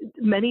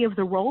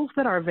the roles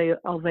that are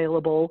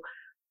available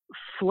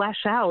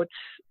flesh out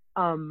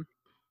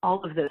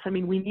all of this. I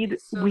mean, we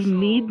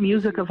need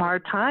music of our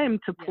time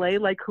to play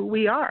like who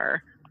we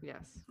are.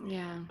 Yes.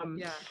 Yeah.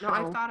 No, so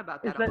I've thought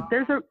about that a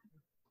lot.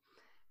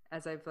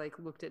 As I've like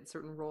looked at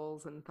certain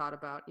roles and thought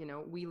about,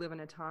 we live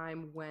in a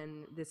time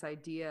when this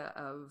idea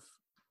of,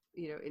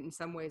 in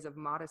some ways of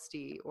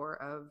modesty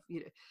or of,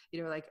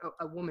 like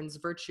a woman's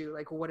virtue,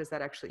 like what does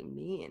that actually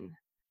mean?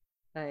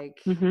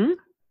 Like,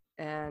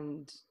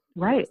 and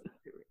right.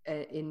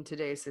 In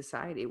today's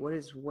society, what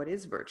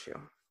is virtue?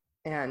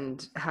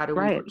 And how do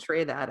we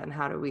portray that? And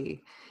how do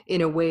we,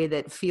 in a way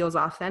that feels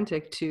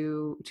authentic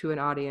to an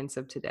audience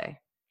of today?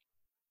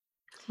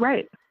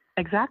 Right.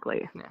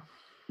 Exactly. Yeah.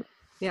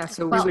 Yeah.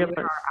 So where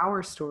are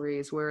our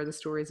stories? Where are the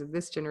stories of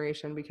this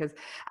generation? Because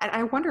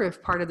I wonder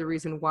if part of the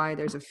reason why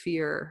there's a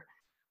fear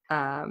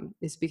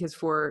is because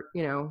for,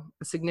 a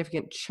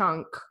significant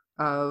chunk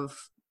of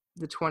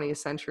the 20th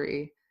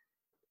century,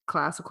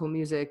 classical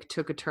music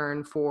took a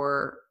turn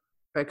for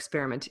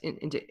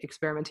into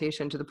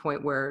experimentation to the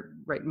point where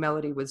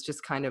melody was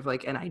just kind of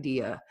like an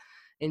idea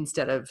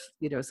instead of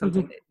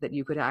something that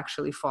you could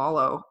actually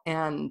follow,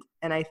 and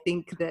I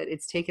think that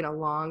it's taken a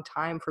long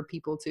time for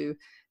people to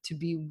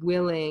be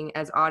willing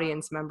as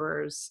audience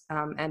members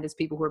and as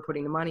people who are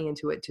putting the money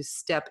into it to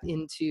step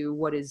into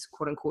what is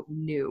quote unquote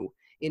new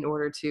in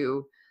order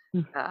to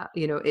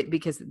it,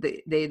 because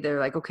they're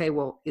like, okay,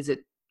 well, is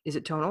it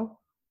tonal?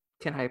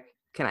 Can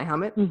I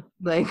hum it?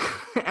 Like,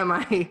 am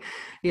I,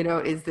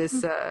 is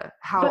this,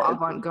 how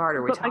avant-garde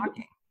are we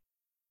talking?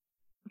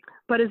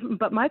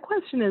 But my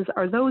question is,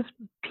 are those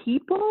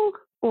people,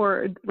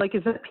 or like,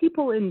 is that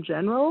people in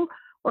general,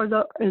 or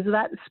is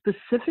that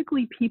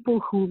specifically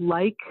people who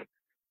like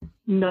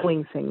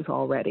knowing things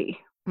already?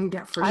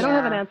 Yeah, for sure. I don't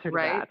have an answer to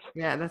that.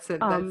 Yeah, that's a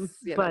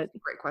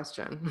great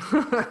question.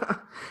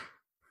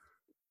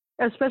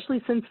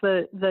 Especially since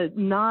the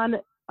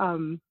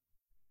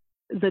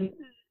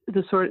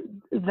sort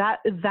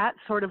that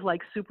sort of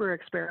like super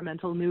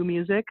experimental new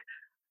music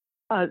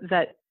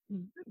that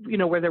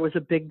where there was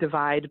a big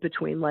divide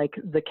between like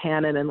the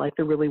canon and like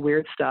the really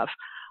weird stuff.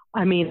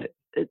 I mean,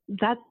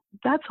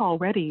 that's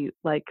already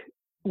like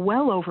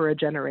well over a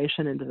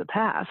generation into the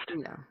past.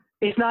 Yeah.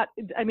 It's not,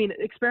 I mean,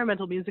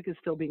 experimental music is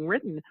still being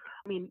written.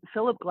 I mean,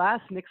 Philip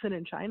Glass, Nixon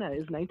in China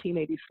is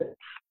 1986.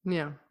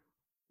 Yeah.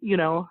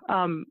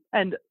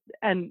 And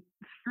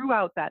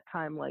throughout that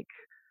time, like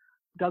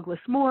Douglas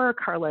Moore,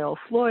 Carlisle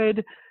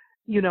Floyd,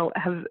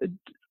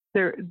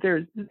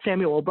 there's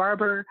Samuel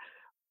Barber.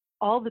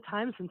 All the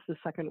time since the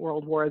Second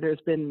World War,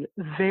 there's been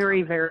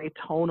very, very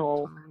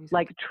tonal,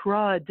 like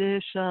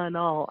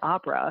traditional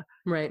opera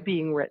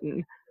being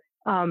written.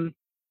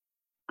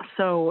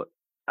 People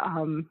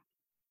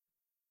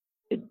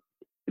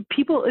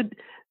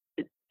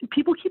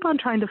keep on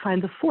trying to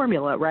find the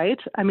formula, right?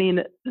 I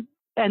mean,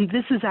 and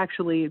this is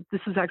actually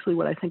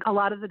what I think a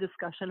lot of the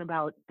discussion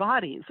about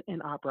bodies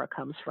in opera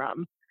comes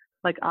from.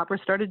 Like, opera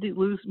started to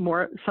lose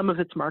some of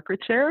its market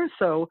share,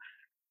 so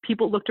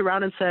people looked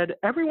around and said,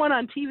 everyone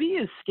on TV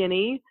is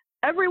skinny.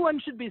 Everyone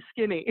should be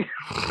skinny.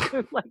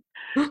 Like,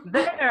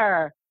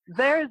 there's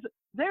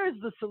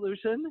the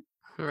solution,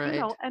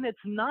 right? And it's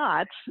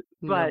not,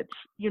 but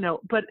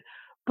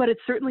but it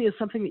certainly is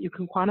something that you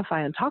can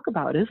quantify and talk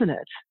about, isn't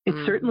it? It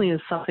certainly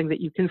is something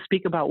that you can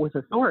speak about with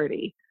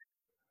authority,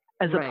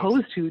 as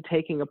opposed to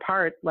taking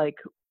apart like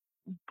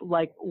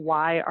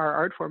why our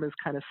art form is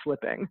kind of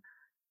slipping.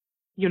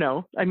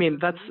 I mean,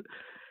 that's.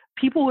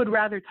 People would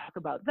rather talk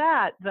about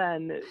that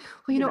than,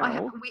 we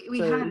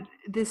had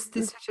this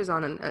touches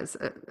on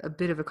a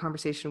bit of a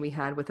conversation we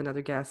had with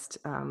another guest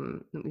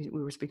we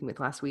were speaking with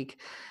last week,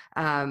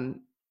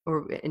 and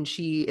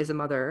she is a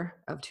mother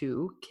of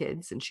 2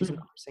 kids, and she's an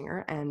opera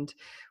singer, and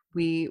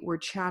we were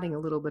chatting a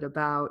little bit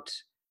about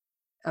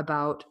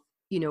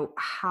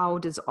how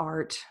does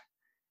art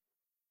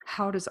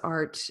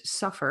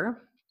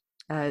suffer,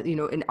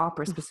 in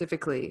opera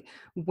specifically,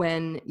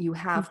 when you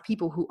have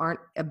people who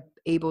aren't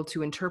able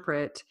to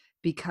interpret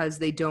because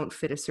they don't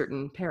fit a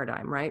certain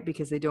paradigm, right?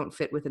 Because they don't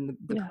fit within the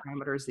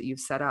parameters that you've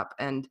set up.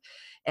 And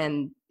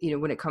when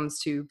it comes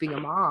to being a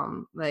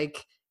mom,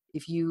 like,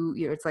 if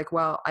it's like,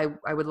 well,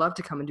 I would love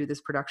to come and do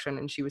this production.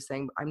 And she was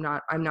saying, I'm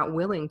not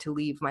willing to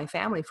leave my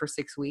family for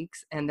 6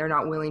 weeks, and they're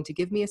not willing to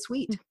give me a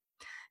suite,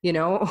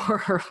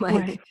 or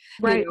like,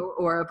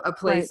 or a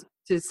place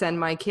to send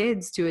my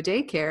kids to a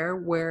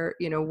daycare where,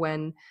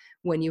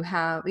 when you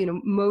have,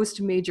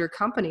 most major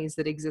companies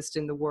that exist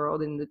in the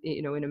world,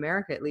 in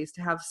America at least,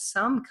 have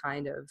some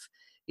kind of,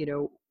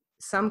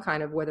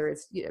 whether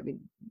it's,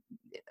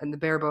 and the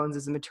bare bones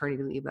is a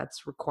maternity leave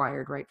that's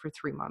required, right, for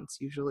 3 months,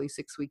 usually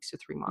 6 weeks to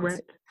 3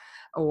 months.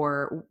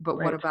 But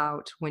what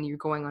about when you're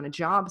going on a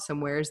job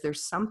somewhere? Is there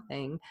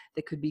something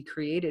that could be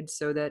created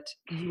so that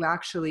you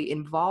actually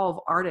involve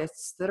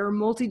artists that are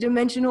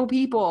multidimensional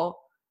people?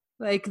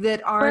 like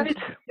that aren't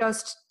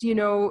just,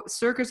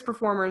 circus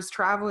performers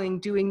traveling,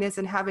 doing this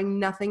and having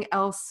nothing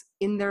else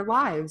in their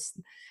lives.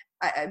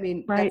 I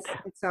mean, it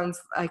sounds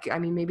like,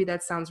 maybe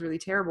that sounds really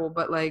terrible,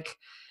 but like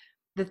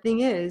the thing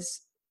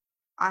is,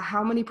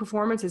 how many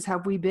performances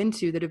have we been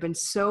to that have been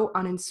so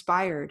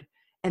uninspired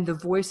and the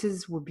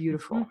voices were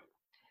beautiful,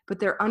 but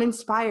they're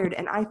uninspired.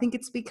 And I think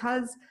it's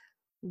because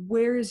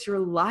where is your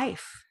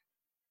life?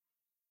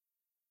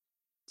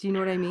 Do you know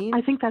what I mean?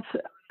 I think that's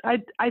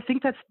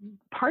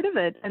part of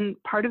it. And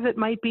part of it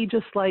might be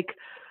just like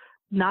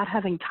not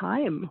having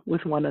time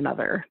with one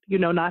another,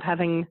 not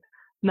having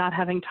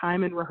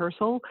time in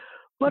rehearsal.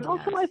 But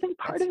also I think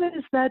part of it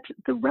is that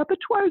the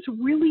repertoire is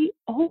really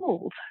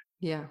old.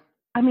 Yeah.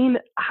 I mean,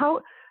 how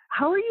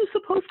are you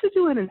supposed to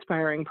do an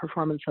inspiring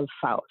performance of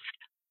Faust?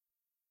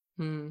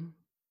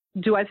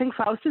 Do I think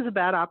Faust is a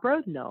bad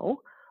opera?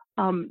 No.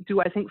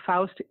 Do I think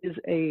Faust is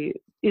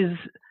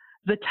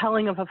the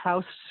telling of a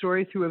Faust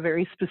story through a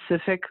very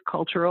specific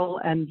cultural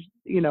and,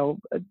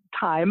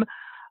 time,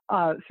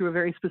 through a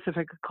very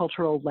specific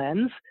cultural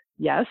lens?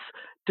 Yes.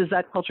 Does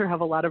that culture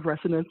have a lot of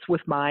resonance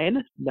with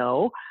mine?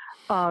 No.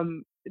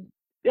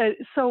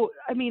 So,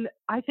 I mean,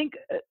 I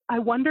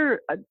wonder,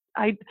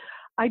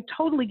 I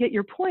totally get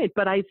your point,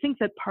 but I think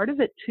that part of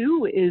it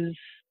too is,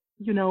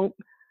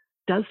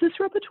 does this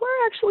repertoire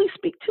actually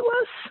speak to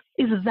us?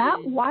 Is that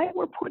why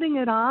we're putting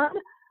it on?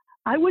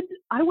 I would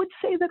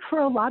say that for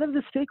a lot of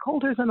the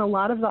stakeholders and a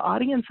lot of the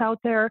audience out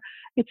there,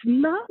 it's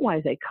not why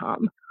they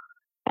come.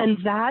 And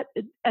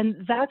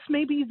that's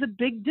maybe the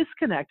big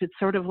disconnect. It's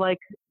sort of like,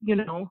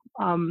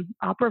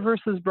 opera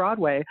versus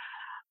Broadway.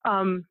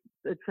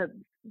 That's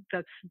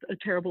a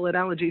terrible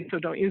analogy, so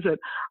don't use it.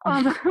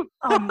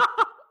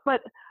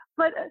 But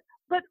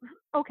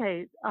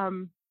okay.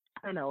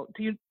 I don't know.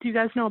 Do you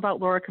guys know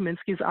about Laura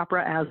Kaminsky's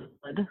opera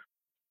Aslan?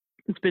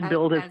 It's been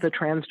billed as the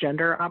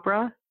transgender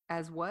opera.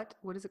 As what?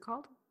 What is it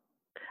called?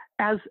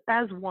 As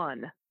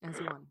One. As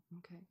One.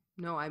 Okay.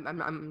 No,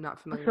 I'm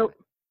not familiar with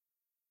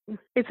it.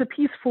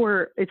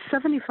 It's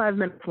 75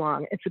 minutes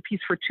long. It's a piece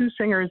for 2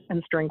 singers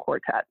and string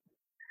quartet.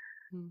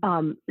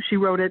 She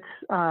wrote it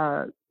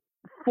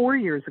 4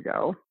 years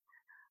ago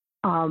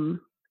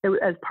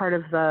as part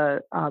of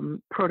the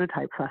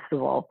Prototype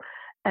Festival.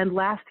 And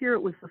last year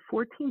it was the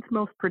 14th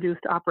most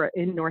produced opera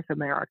in North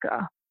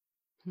America.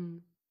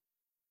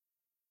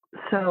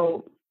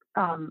 So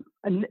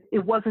and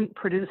it wasn't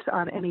produced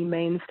on any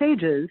main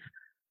stages.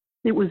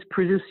 It was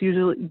produced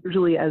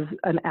usually as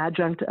an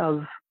adjunct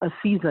of a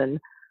season.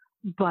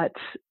 But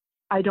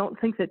I don't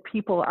think that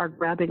people are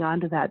grabbing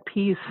onto that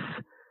piece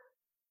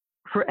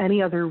for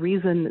any other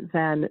reason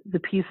than the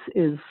piece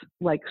is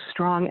like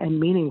strong and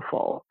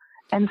meaningful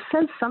and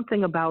says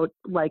something about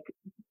like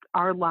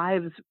our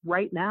lives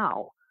right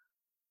now,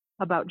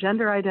 about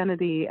gender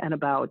identity and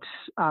about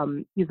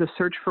the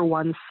search for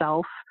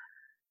oneself.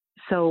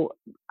 So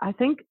I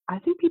think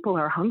people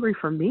are hungry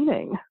for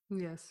meaning.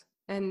 Yes.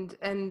 And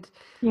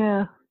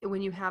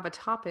when you have a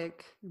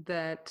topic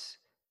that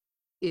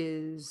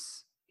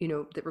is,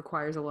 that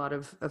requires a lot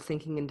of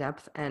thinking in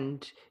depth,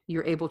 and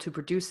you're able to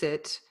produce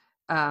it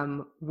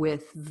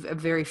with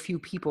very few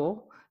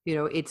people,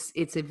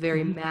 it's a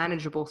very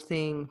manageable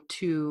thing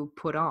to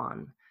put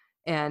on.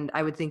 And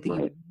I would think that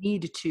you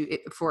need to,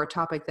 for a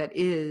topic that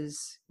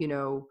is,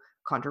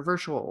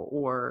 controversial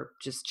or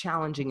just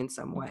challenging in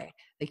some way,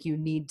 like you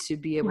need to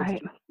be able to,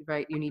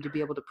 you need to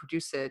be able to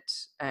produce it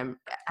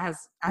as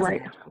an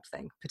adjunct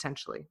thing,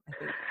 potentially, I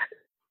think.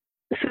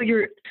 So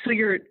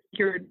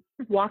you're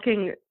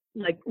walking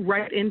like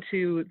right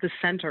into the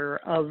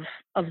center of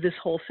this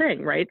whole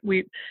thing, right?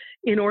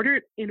 In order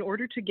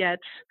to get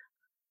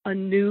a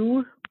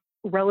new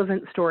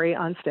relevant story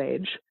on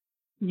stage,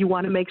 you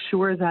want to make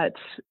sure that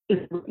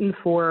it's written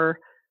for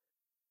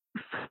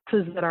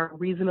prices that are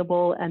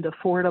reasonable and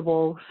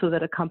affordable so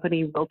that a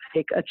company will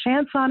take a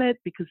chance on it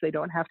because they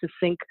don't have to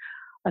sink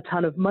a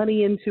ton of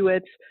money into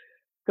it.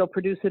 They'll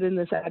produce it in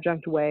this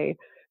adjunct way.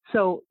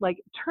 So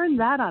like turn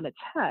that on its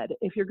head.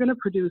 If you're going to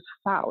produce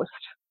Faust,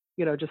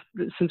 just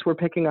since we're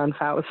picking on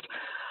Faust,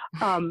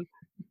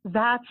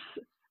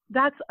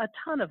 that's a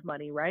ton of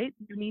money, right?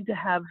 You need to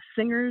have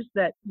singers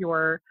that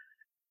your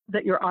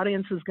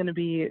audience is going to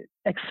be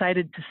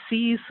excited to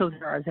see. So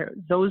there are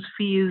those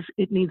fees.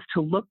 It needs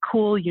to look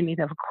cool. You need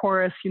to have a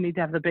chorus. You need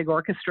to have the big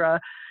orchestra.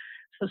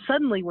 So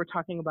suddenly we're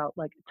talking about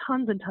like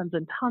tons and tons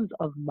and tons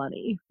of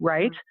money,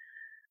 right?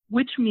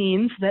 Which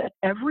means that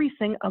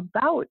everything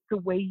about the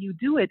way you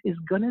do it is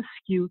going to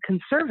skew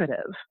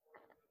conservative.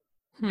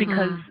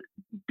 Because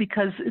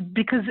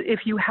if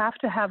you have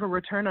to have a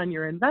return on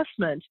your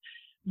investment,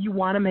 you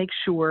want to make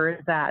sure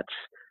that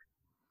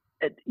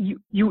you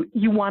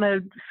want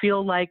to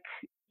feel like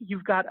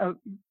you've got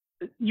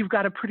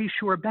a pretty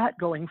sure bet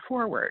going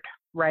forward,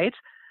 right?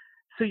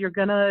 So you're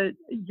gonna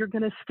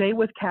stay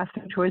with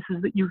casting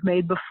choices that you've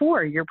made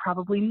before. You're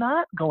probably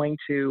not going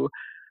to,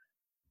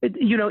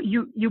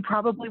 you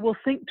probably will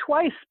think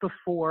twice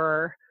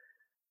before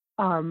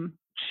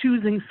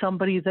choosing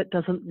somebody that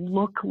doesn't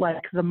look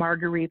like the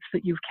Marguerites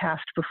that you've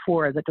cast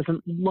before, that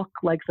doesn't look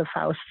like the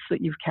Fausts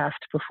that you've cast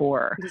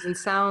before. It doesn't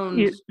sound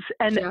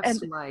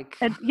like.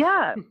 And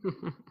yeah,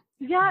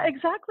 yeah,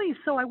 exactly.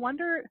 So I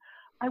wonder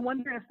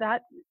if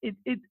that,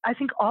 I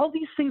think all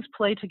these things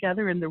play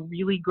together in the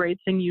really great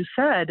thing you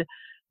said,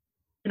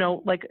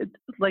 like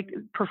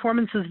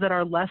performances that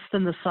are less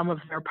than the sum of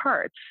their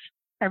parts.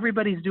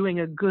 Everybody's doing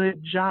a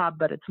good job,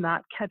 but it's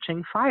not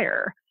catching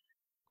fire.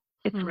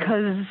 It's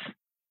because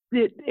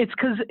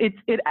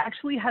it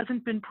actually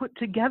hasn't been put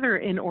together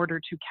in order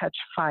to catch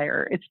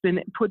fire. It's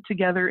been put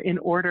together in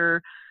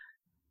order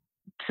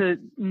to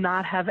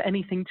not have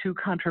anything too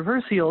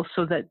controversial,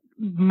 so that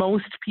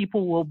most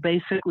people will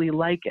basically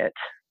like it.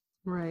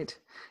 Right.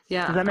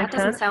 Yeah. Does that make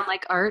sense? Doesn't sound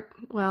like art.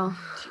 Well,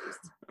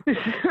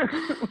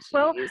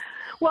 well,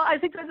 I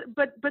think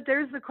but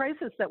there's the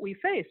crisis that we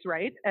face,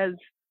 right? As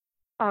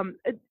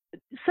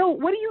so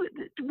what do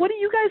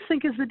you guys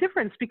think is the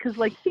difference? Because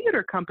like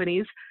theater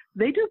companies,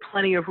 they do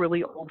plenty of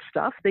really old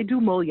stuff. They do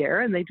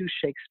Moliere and they do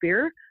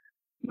Shakespeare.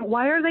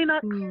 Why are they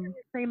not in the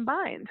same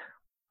bind?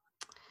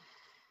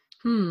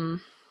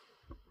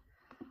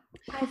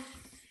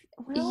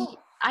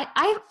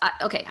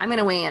 Okay, I'm going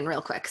to weigh in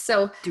real quick.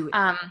 So,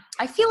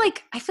 I feel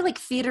like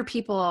theater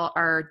people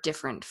are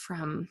different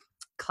from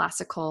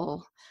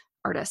classical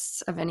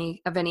artists of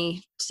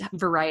any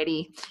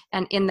variety,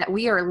 and in that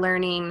we are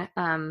learning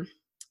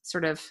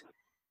sort of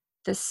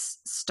this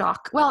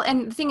stock. Well,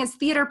 and the thing is,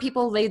 theater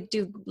people, they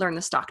do learn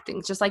the stock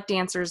things, just like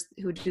dancers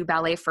who do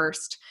ballet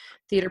first.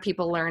 Theater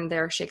people learn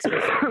their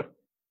Shakespeare first,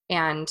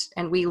 and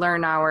we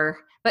learn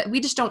but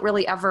we just don't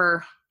really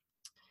ever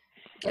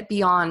get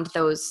beyond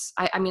those.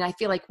 I mean, I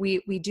feel like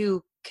we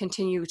do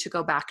continue to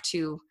go back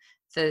to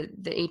the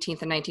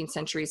 18th and 19th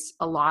centuries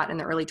a lot, in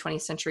the early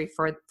 20th century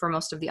for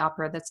most of the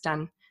opera that's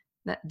done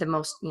the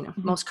most,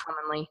 most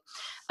commonly.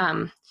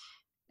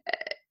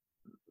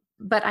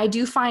 But I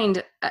do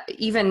find,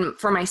 even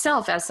for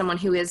myself as someone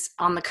who is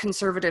on the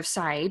conservative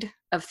side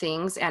of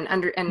things, and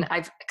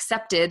I've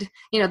accepted,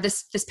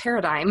 this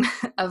paradigm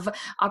of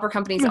opera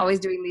companies always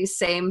doing these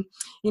same,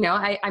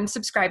 I'm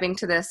subscribing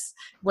to this,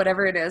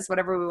 whatever it is,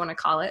 whatever we want to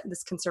call it,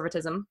 this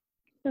conservatism.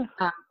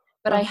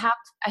 But I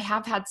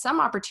have had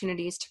some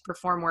opportunities to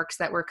perform works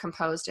that were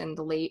composed in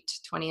the late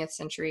 20th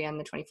century and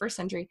the 21st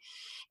century,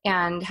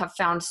 and have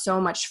found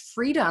so much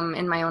freedom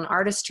in my own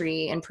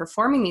artistry in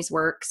performing these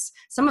works.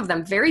 Some of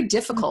them very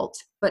difficult,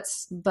 but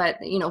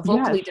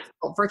vocally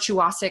difficult,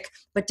 virtuosic,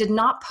 but did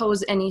not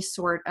pose any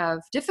sort of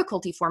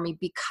difficulty for me,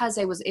 because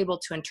I was able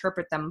to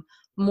interpret them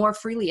more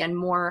freely and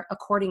more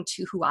according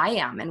to who I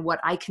am and what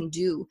I can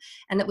do.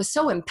 And it was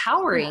so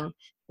empowering.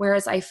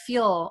 Whereas I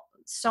feel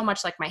so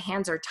much like my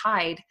hands are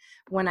tied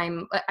when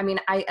as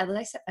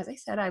I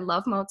said, I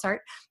love Mozart,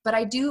 but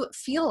I do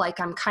feel like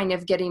I'm kind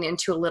of getting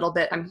into a little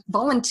bit, I'm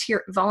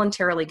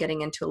voluntarily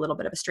getting into a little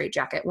bit of a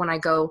straitjacket when I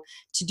go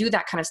to do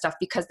that kind of stuff,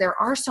 because there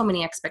are so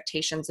many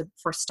expectations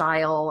for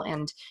style,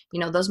 and,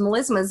 those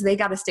melismas, they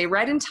got to stay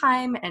right in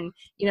time. And,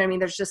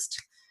 there's just,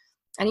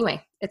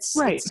 anyway, it's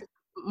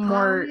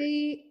more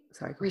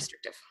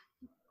restrictive.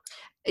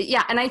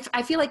 Yeah. And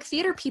I feel like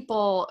theater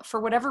people,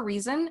 for whatever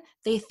reason,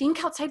 they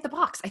think outside the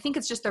box. I think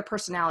it's just their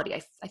personality.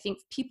 I think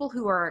people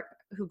who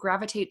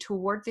gravitate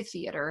toward the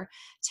theater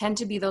tend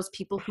to be those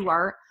people who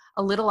are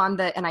a little on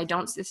the,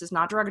 this is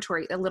not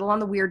derogatory, a little on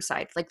the weird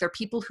side. Like, they're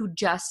people who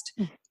just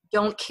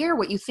don't care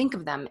what you think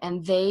of them,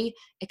 and they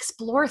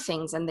explore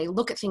things and they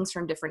look at things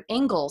from different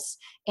angles.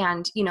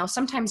 And,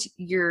 sometimes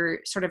you're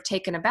sort of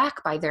taken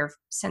aback by their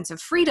sense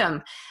of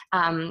freedom.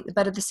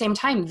 But at the same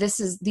time,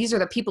 these are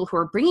the people who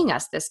are bringing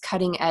us this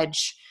cutting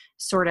edge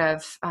sort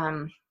of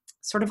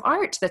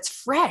art that's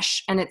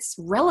fresh and it's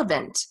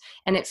relevant,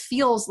 and it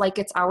feels like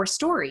it's our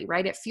story,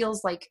 right? It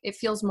feels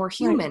more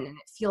human, and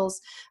it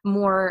feels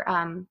more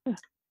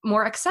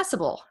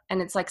accessible. And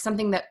it's like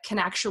something that can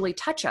actually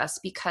touch us,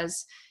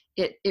 because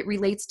it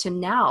relates to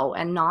now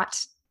and not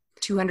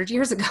 200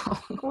 years ago.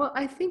 Well,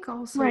 I think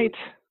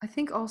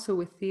also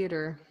with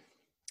theater,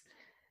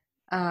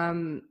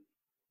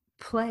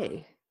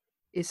 play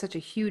is such a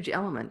huge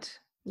element.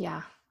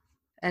 Yeah.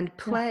 And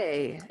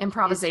play,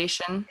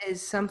 improvisation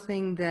is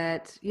something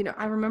that,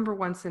 I remember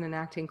once in an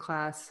acting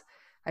class,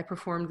 I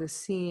performed this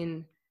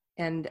scene,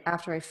 and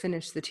after I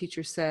finished, the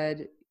teacher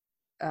said,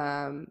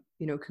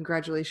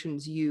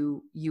 congratulations,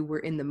 you were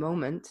in the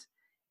moment.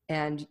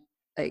 And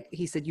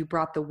he said, you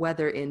brought the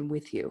weather in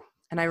with you.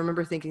 And I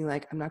remember thinking,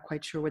 like, I'm not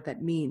quite sure what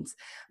that means.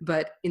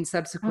 But in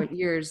subsequent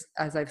years,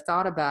 as I've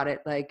thought about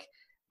it,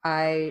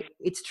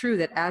 it's true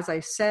that as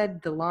I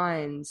said the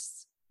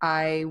lines,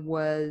 I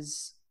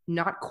was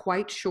not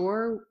quite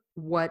sure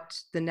what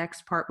the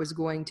next part was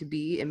going to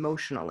be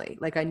emotionally.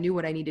 Like, I knew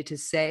what I needed to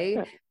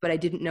say, but I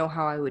didn't know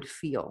how I would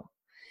feel.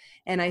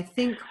 And I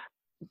think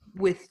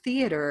with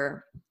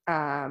theater,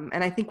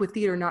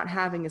 not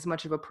having as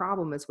much of a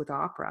problem as with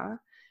opera,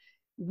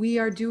 we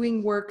are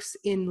doing works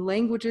in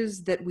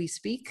languages that we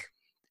speak.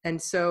 And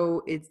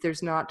so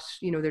there's not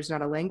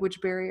a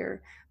language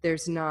barrier.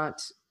 There's not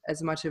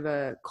as much of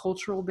a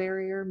cultural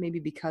barrier, maybe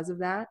because of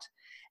that.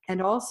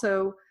 And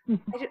also,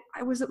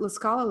 I was at La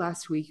Scala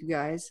last week, you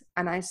guys,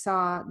 and I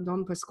saw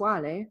Don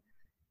Pasquale,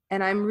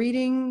 and I'm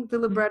reading the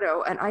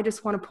libretto, and I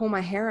just want to pull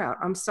my hair out.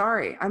 I'm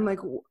sorry. I'm like,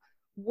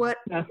 what?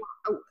 Yeah.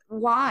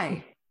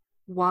 Why?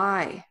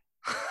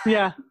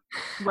 Yeah,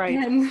 right.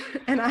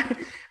 And I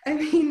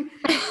mean,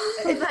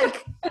 it's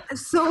like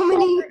so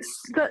many.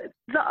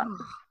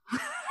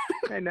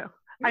 I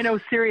know.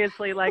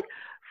 Seriously, like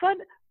fun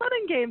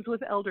and games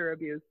with elder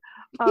abuse.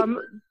 But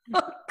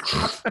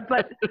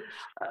the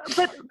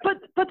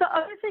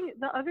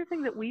other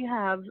thing that we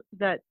have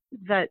that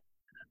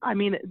I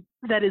mean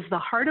that is the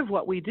heart of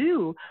what we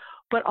do,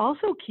 but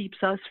also keeps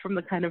us from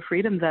the kind of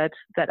freedom that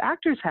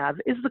actors have,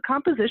 is the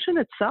composition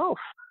itself.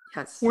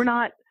 Yes, we're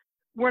not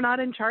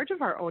in charge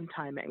of our own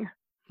timing.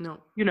 No,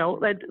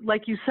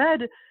 like you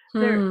said,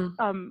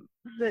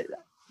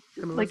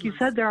 like you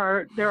said,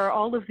 there are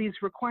all of these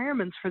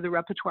requirements for the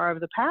repertoire of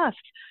the past,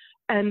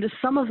 and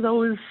some of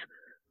those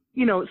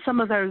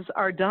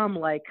are dumb,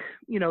 like,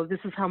 this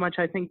is how much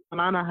I think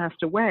banana has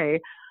to weigh,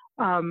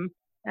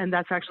 and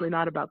that's actually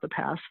not about the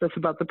past, that's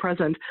about the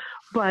present.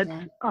 But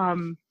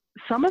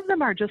some of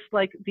them are just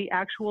like the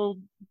actual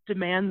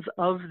demands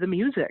of the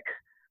music,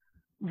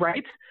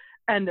 right?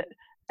 And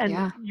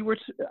you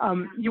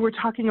were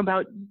talking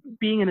about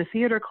being in a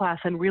theater class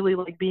and really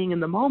like being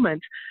in the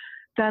moment.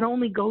 That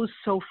only goes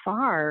so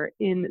far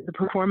in the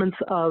performance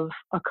of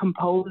a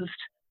composed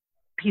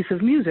piece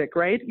of music,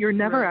 right? You're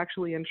never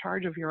actually in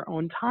charge of your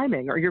own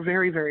timing, or you're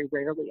very, very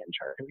rarely in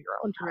charge of your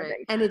own timing.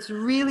 Right. And it's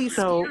really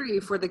scary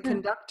for the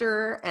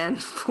conductor,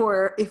 and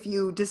for if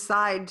you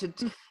decide to,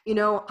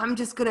 I'm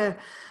just gonna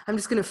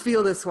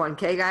feel this one,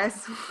 okay,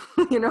 guys?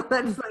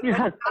 That's like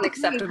that's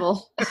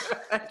unacceptable.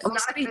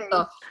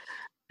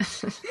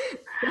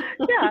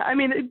 Yeah, I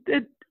mean,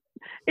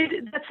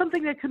 that's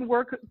something that can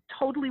work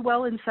totally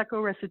well in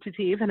secco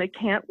recitative, and it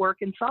can't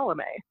work in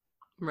Salome.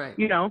 Right.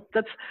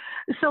 That's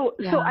so.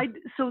 Yeah.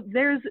 So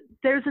there's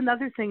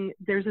another thing.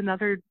 There's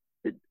another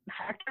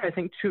factor, I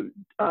think, to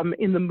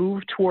in the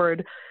move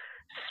toward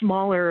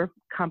smaller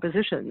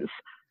compositions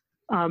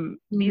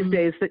these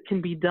days that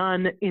can be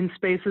done in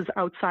spaces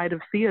outside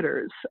of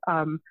theaters.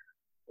 Some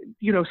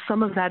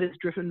of that is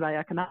driven by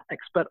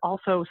economics, but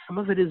also some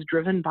of it is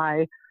driven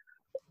by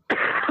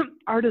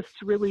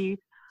artists really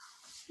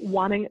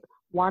wanting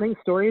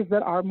stories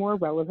that are more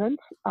relevant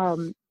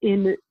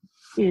in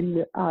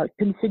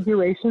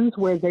configurations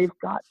where they've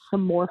got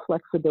some more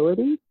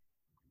flexibility.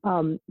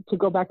 To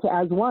go back to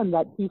As One,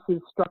 that piece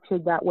is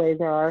structured that way.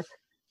 There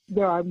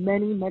are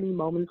many, many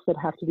moments that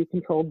have to be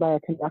controlled by a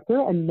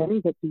conductor, and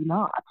many that do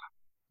not.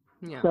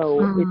 Yeah.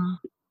 So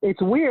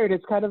it's weird.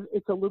 It's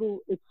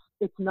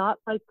not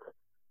like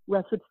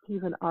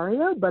recitative and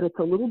aria, but it's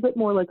a little bit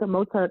more like a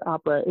Mozart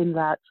opera in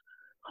that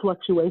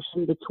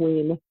fluctuation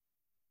between,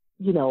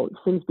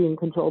 things being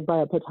controlled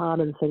by a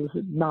patan and things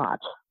not,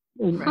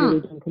 and really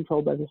being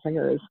controlled by the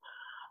singers.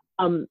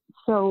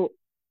 So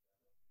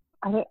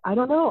I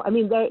don't know. I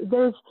mean,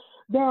 there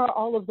are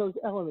all of those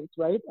elements,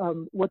 right?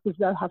 What does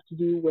that have to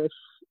do with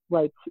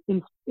like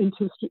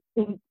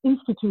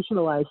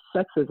institutionalized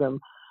sexism?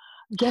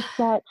 Just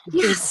that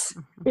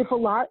if a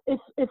lot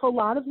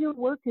of your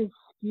work is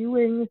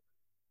skewing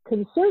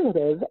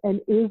conservative and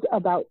is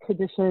about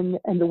tradition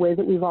and the way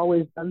that we've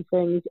always done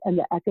things, and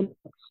the economic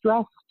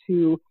stress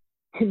to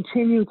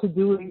continue to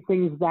doing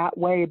things that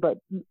way, but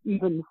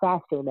even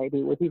faster,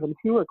 maybe with even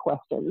fewer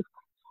questions,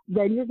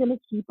 then you're going to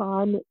keep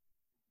on,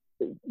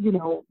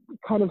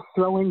 kind of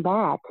throwing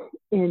back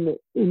in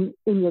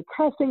your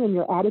casting and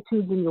your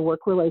attitudes and your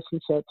work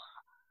relationships.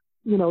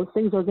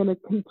 Things are going to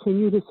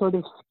continue to sort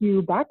of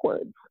skew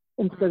backwards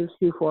instead of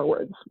skew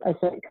forwards, I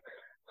think.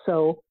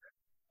 So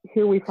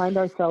here we find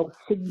ourselves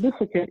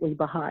significantly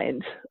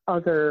behind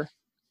other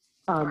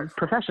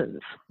professions.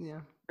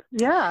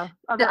 Yeah.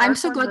 I'm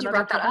so glad you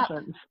brought that up.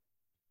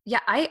 Yeah,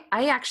 I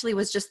actually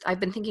I've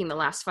been thinking the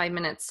last 5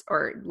 minutes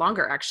or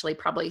longer, actually,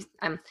 probably.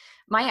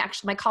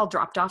 My call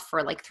dropped off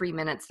for like 3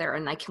 minutes there.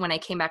 And when I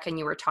came back and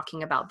you were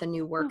talking about the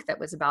new work that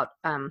was about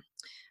a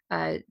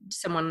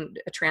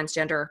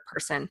transgender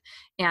person,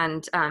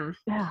 and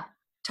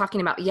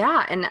talking about,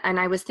 and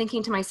I was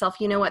thinking to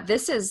myself, you know what,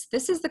 this is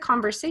the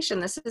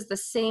conversation. It's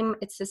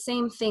the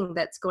same thing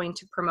that's going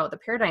to promote the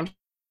paradigm.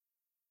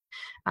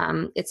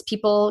 It's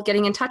people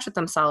getting in touch with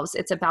themselves.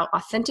 It's about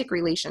authentic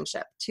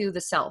relationship to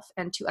the self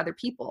and to other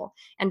people.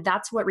 And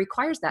that's what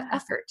requires that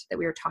effort that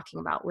we were talking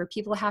about, where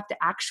people have to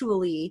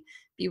actually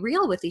be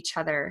real with each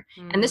other.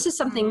 And this is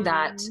something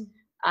that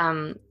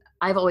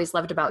I've always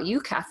loved about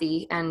you,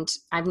 Kathy, and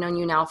I've known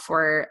you now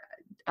for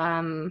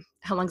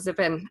how long has it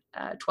been?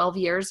 12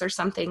 years or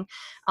something,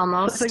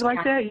 almost. Something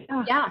like that,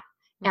 yeah.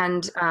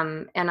 And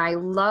I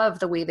love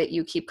the way that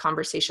you keep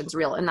conversations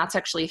real. And that's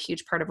actually a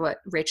huge part of what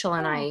Rachel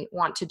and I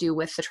want to do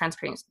with the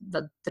Transparent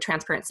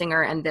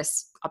Singer and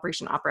this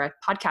Operation Opera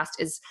podcast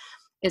is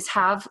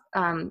have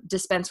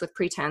dispense with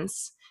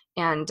pretense.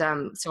 And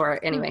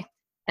anyway,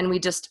 and we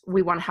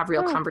want to have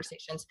real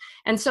conversations.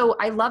 And so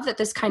I love that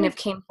this kind of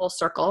came full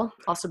circle,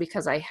 also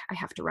because I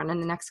have to run in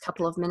the next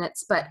couple of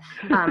minutes, but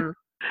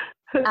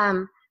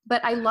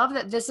But I love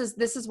that this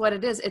is what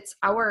it is. It's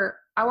our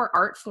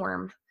art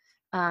form,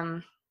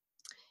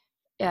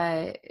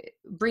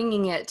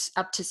 bringing it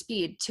up to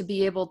speed to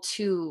be able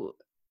to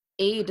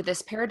aid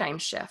this paradigm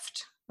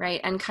shift, right?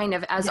 And kind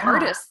of as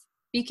artists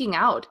speaking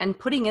out and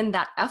putting in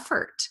that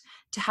effort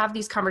to have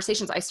these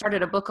conversations. I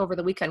started a book over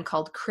the weekend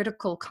called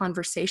Critical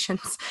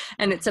Conversations,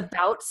 and it's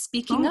about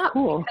speaking up,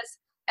 because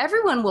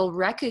everyone will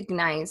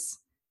recognize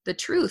the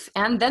truth,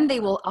 and then they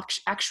will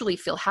actually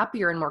feel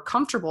happier and more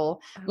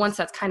comfortable once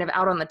that's kind of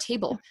out on the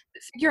table.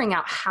 But figuring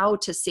out how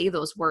to say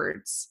those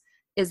words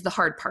is the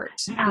hard part.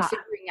 And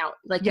figuring out,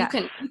 like, you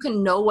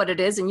can know what it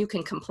is and you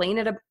can complain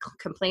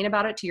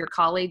about it to your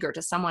colleague or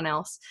to someone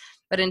else,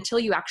 but until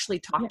you actually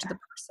talk to the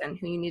person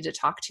who you need to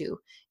talk to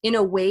in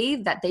a way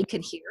that they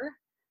can hear,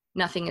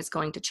 nothing is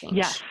going to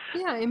change.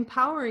 Yeah,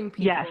 empowering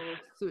people.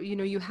 So,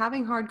 you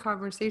having hard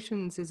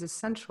conversations is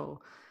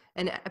essential,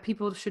 and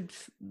people should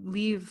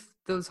leave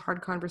those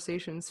hard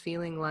conversations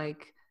feeling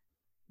like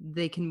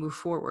they can move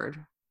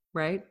forward,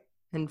 right?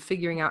 And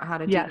figuring out how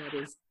to do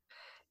that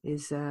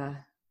is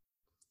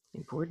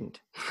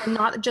important. And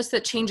not just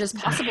that change is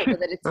possible, but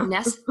that it's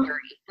necessary.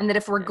 And that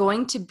if we're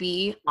going to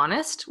be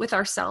honest with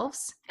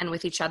ourselves and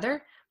with each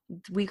other,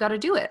 we got to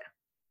do it.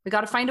 We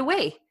got to find a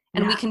way,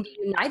 and we can be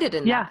united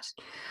in that.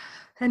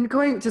 And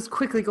going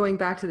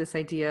back to this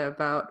idea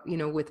about, we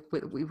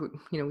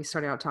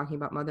started out talking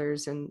about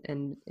mothers and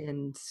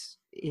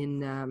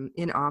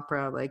in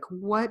opera, like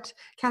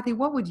Kathy,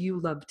 what would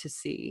you love to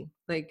see,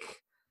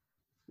 like,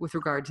 with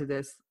regard to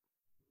this?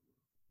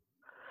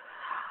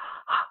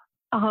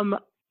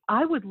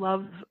 I would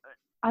love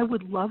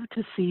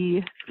to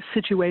see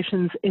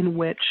situations in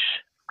which,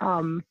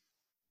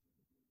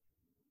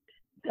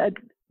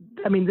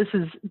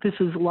 this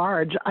is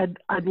large.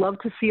 I'd love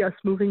to see us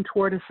moving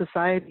toward a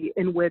society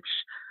in which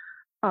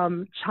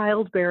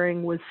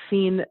childbearing was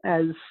seen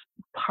as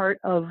part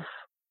of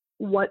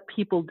what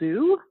people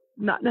do,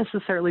 not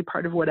necessarily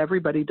part of what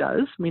everybody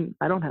does. I mean,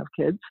 I don't have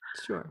kids,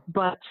 sure,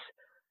 but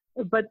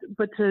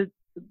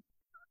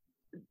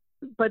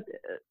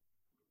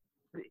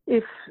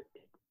if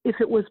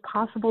it was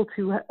possible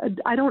to,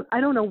 I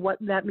don't know what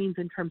that means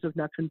in terms of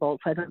nuts and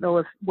bolts. I don't know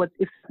if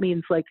it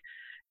means like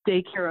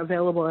daycare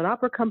available in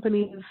opera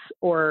companies,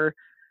 or,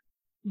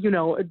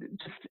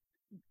 just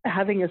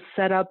having a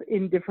setup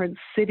in different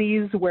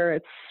cities where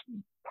it's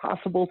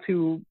possible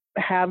to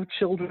have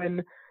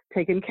children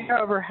taken care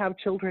of or have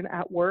children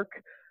at work.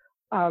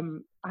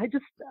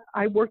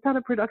 I worked on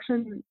a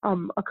production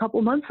a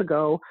couple months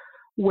ago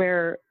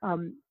where,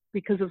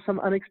 because of some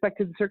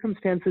unexpected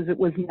circumstances, it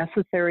was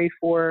necessary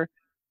for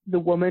the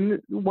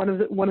woman, one of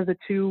the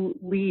two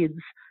leads,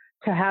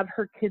 to have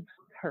her kids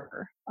with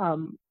her,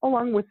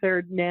 along with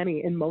their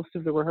nanny in most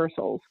of the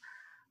rehearsals.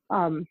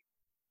 And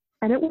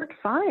it worked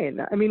fine.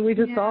 I mean, we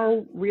just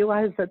all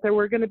realized that there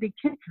were going to be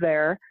kids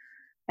there,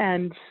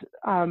 and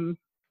there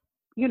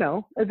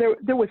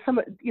was some,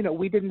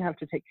 we didn't have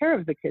to take care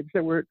of the kids.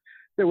 There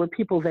were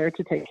people there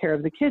to take care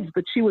of the kids,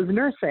 but she was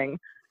nursing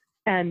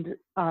and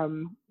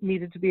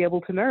needed to be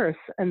able to nurse.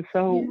 And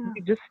so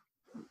we just,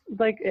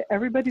 like,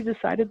 everybody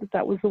decided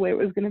that was the way it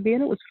was going to be,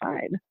 and it was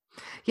fine.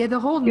 Yeah, the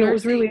whole nursing, it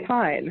was really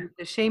fine.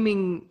 The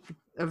shaming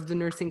of the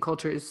nursing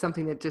culture is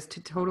something that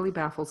just totally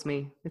baffles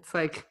me. It's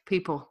like,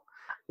 people,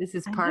 this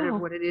is part of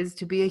what it is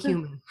to be a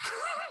human.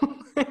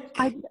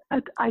 I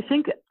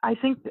think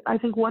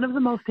one of the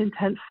most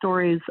intense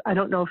stories, I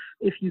don't know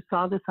if you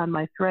saw this on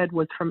my thread,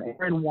 was from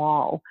Erin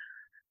Wall,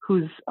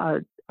 who's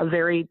a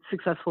very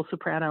successful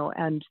soprano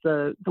and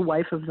the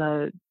wife of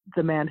the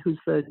man who's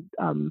the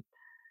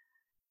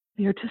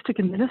artistic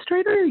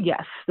administrator.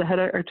 Yes, the head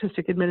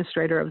artistic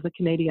administrator of the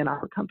Canadian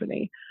Opera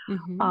Company.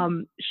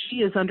 Mm-hmm. She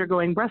is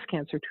undergoing breast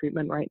cancer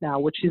treatment right now,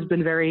 which she's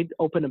been very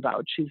open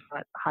about. She's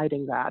not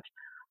hiding that.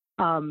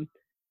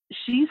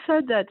 She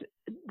said that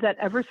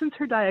ever since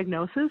her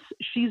diagnosis,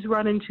 she's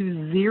run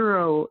into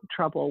zero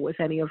trouble with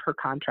any of her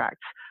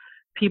contracts.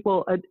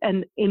 People,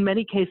 and in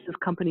many cases,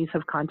 companies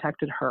have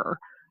contacted her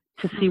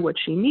to see what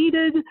she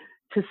needed,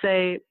 to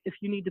say, if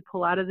you need to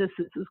pull out of this,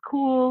 this is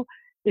cool.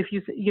 If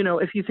you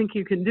think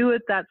you can do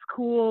it, that's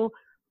cool.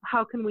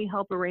 How can we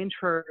help arrange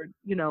for,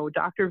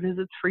 doctor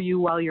visits for you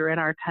while you're in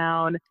our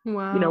town?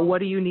 Wow. What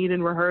do you need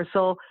in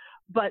rehearsal?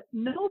 But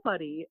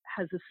nobody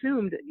has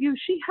assumed,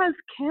 she has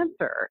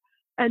cancer,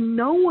 and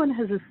no one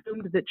has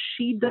assumed that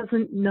she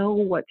doesn't know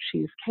what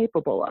she's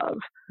capable of.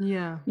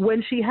 Yeah.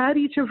 When she had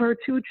each of her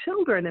two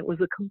children, it was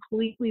a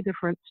completely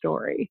different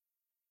story.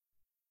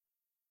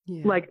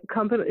 Yeah. Like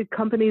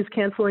companies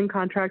canceling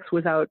contracts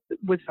without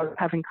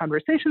having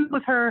conversations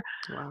with her.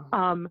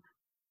 Wow.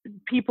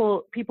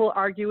 People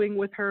arguing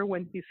with her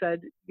when she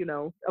said,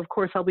 of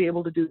course I'll be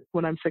able to do this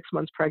when I'm 6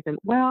 months pregnant.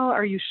 Well,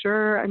 are you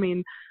sure? I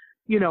mean,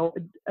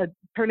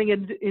 turning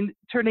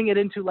it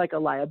into like a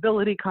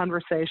liability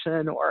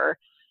conversation, or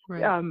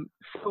right.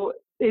 So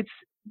it's,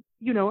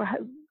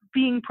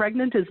 being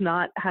pregnant is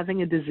not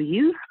having a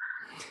disease,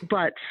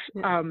 but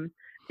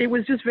it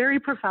was just very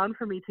profound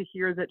for me to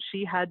hear that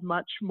she had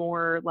much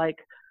more like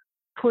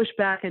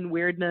pushback and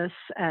weirdness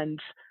and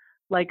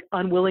like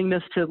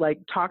unwillingness to like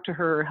talk to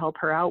her or help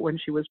her out when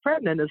she was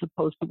pregnant as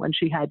opposed to when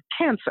she had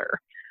cancer.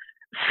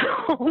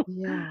 So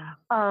yeah,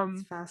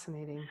 it's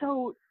fascinating.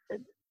 So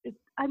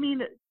I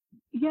mean,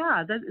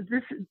 yeah,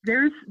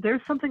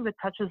 there's something that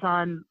touches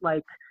on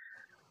like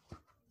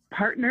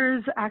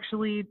partners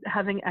actually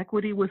having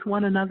equity with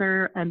one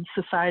another and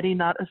society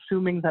not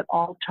assuming that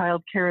all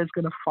childcare is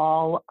going to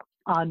fall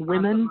on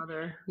women. On the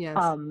mother. Yes.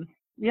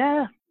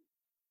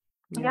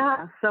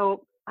 Yeah.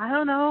 So I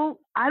don't know.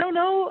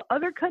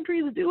 Other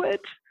countries do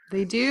it.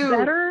 They do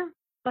better.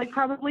 Like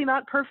probably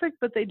not perfect,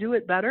 but they do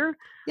it better.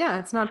 Yeah,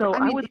 it's not. So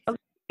I would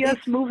see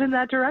us move in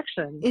that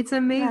direction. It's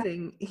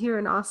amazing here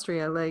in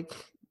Austria. Like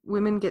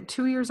women get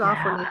 2 years off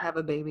when they have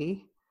a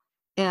baby,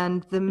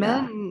 and the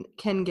men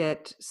can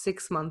get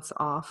 6 months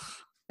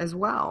off as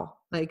well.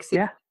 Like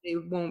they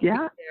won't be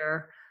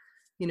there.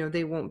 You know,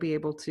 they won't be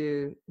able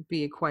to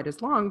be quite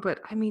as long, but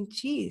I mean,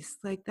 geez,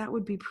 like that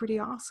would be pretty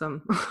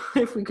awesome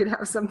if we could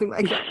have something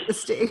like that in the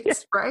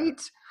States,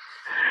 right?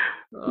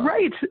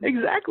 Right,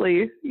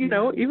 exactly. You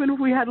know, even if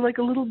we had like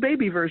a little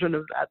baby version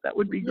of that, that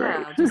would be great.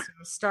 Yeah, just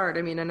to start.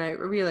 I mean, and I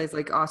realize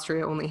like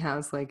Austria only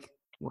has like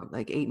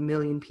 8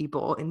 million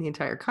people in the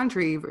entire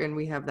country, and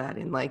we have that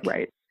in like,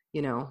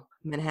 you know,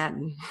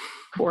 Manhattan.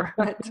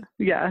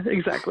 Yeah,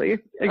 exactly.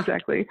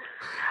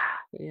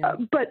 Yeah.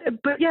 But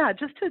yeah,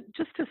 just to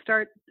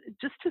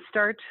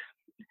start.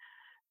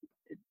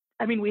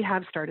 I mean, we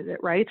have started it,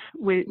 right?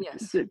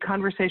 The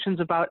conversations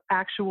about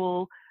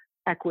actual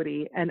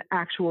equity and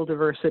actual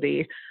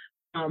diversity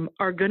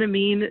are going to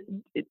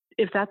mean,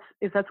 if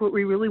that's what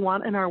we really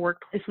want in our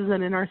workplaces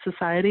and in our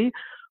society,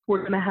 we're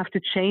going to have to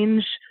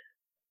change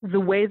the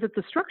way that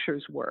the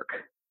structures work.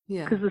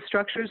 Yeah. Because the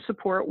structures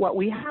support what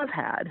we have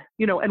had,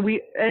 you know, and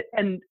we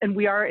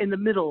are in the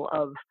middle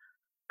of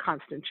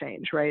constant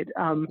change, right?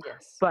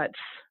 But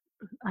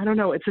I don't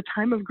know, it's a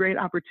time of great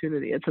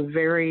opportunity.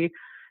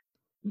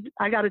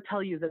 I got to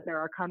tell you that there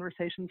are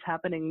conversations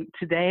happening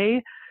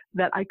today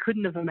that I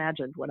couldn't have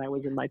imagined when I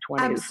was in my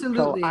 20s.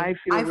 Absolutely. So I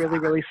feel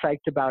really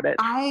psyched about it.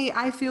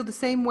 I feel the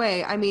same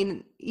way. I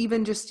mean,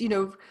 even just, you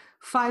know,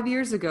 5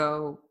 years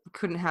ago,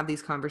 couldn't have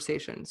these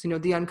conversations, you know,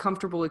 the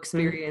uncomfortable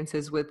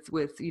experiences with,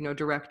 you know,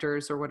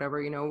 directors or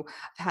whatever, you know,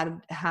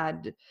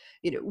 had,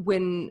 you know,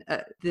 when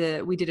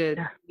we did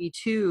a Me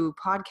Too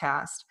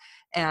podcast,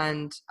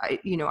 and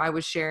I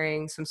was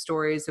sharing some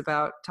stories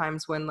about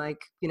times when, like,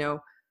 you know,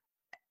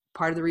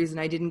 part of the reason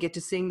I didn't get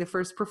to sing the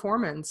first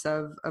performance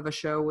of a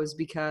show was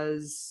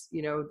because,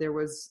 you know, there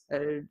was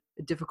a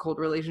difficult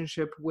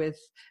relationship with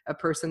a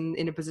person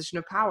in a position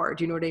of power.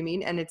 Do you know what I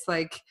mean? And it's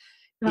like,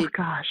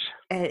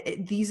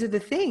 these are the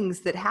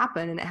things that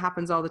happen, and it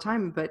happens all the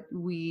time, but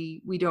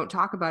we don't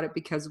talk about it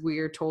because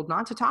we're told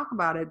not to talk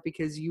about it,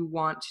 because you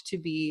want to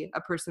be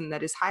a person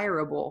that is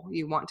hireable.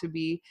 You want to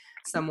be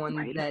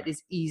someone that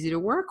is easy to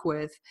work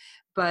with,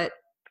 but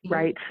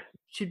you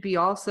should be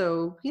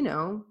also, you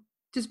know,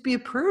 just be a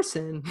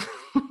person.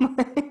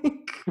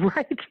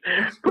 Right.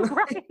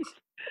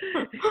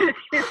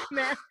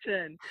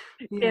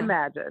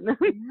 Imagine.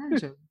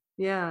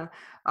 Yeah.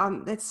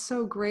 That's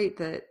so great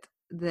that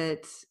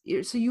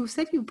so you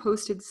said you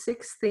posted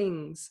 6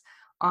 things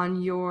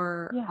on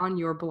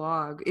your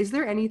blog. Is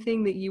there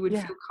anything that you would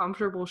feel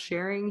comfortable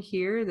sharing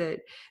here that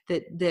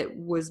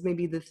was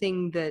maybe the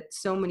thing that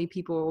so many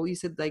people, you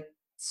said like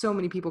so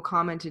many people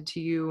commented to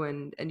you,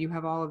 and you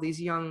have all of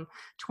these young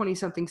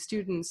 20-something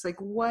students,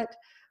 like what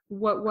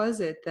was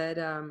it that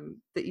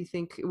you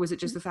think, was it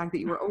just the fact that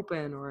you were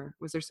open, or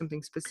was there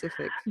something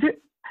specific?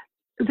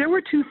 There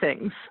were 2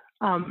 things.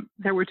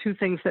 There were 2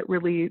 things that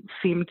really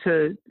seemed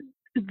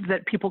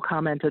that people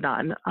commented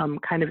on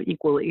kind of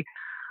equally.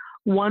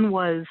 One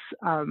was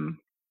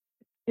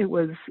it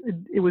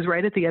was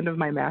right at the end of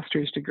my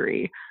master's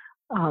degree.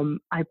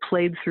 I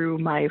played through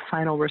my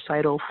final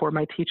recital for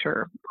my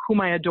teacher, whom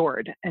I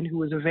adored and who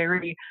was a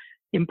very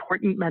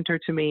important mentor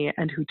to me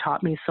and who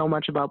taught me so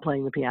much about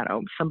playing the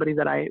piano, somebody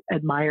that I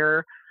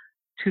admire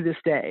to this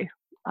day.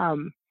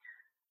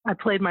 I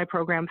played my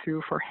program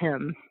through for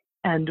him.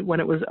 And when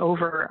it was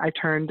over, I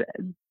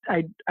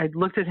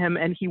looked at him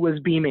and he was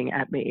beaming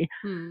at me.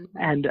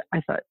 And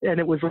I thought, and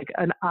it was like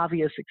an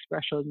obvious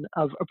expression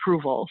of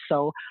approval.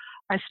 So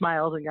I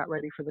smiled and got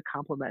ready for the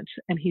compliment.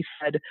 And he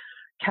said,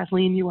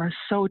 "Kathleen, you are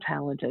so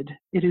talented.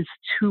 It is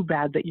too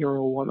bad that you're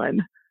a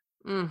woman."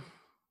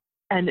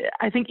 And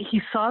I think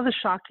he saw the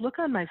shocked look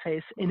on my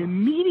face and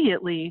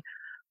immediately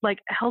like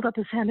held up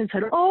his hand and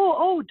said,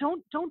 "Oh,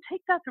 don't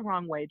take that the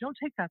wrong way. Don't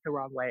take that the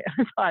wrong way."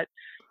 And I thought,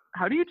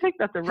 how do you take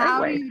that the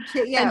right way?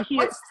 And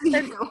he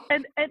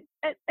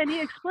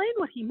explained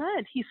what he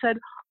meant. He said,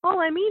 "All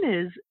I mean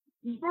is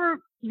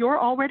you're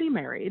already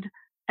married,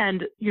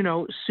 and you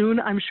know, soon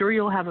I'm sure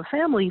you'll have a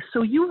family,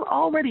 so you've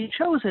already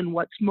chosen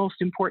what's most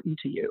important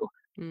to you.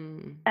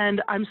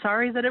 And I'm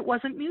sorry that it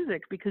wasn't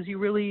music, because you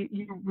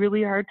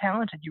really are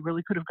talented. You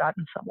really could have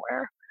gotten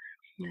somewhere."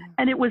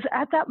 And it was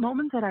at that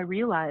moment that I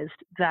realized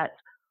that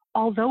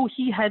although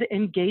he had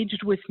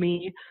engaged with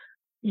me,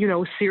 you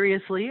know,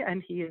 seriously,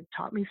 and he had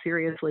taught me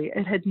seriously,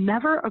 it had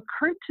never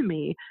occurred to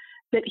me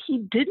that he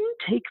didn't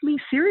take me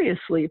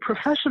seriously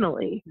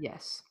professionally.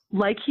 Yes.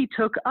 Like he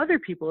took other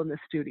people in the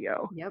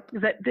studio. Yep.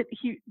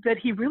 That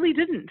he really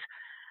didn't.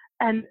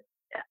 And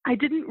I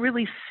didn't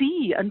really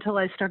see until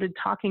I started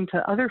talking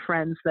to other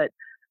friends that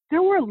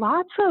there were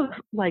lots of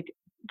like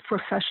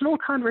professional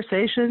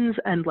conversations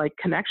and like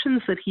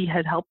connections that he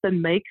had helped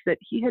them make that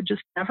he had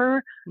just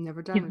never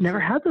done. He'd never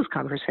had those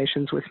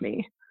conversations with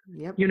me.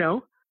 Yep. You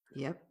know?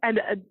 Yep. And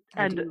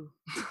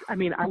I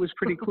mean, I was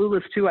pretty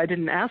clueless too. I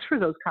didn't ask for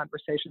those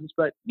conversations,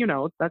 but you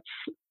know, that's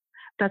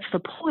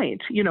the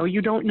point. You know,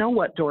 you don't know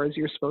what doors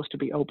you're supposed to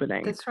be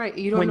opening. That's right.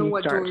 You don't know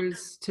what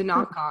doors to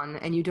knock on,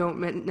 and you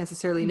don't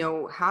necessarily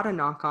know how to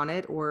knock on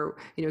it, or,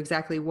 you know,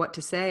 exactly what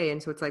to say.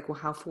 And so it's like, well,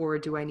 how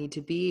forward do I need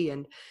to be?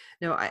 And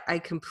no, I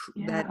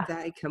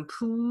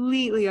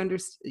completely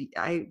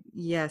understand.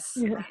 Yes.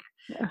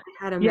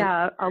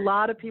 Yeah. A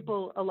lot of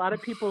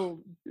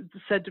people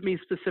said to me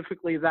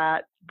specifically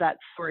that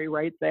story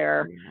right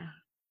there. Yeah.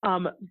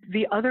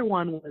 The other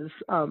one was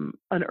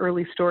an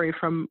early story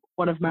from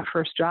one of my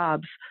first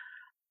jobs.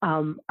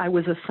 I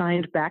was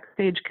assigned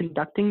backstage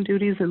conducting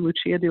duties in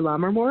Lucia di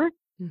Lammermoor,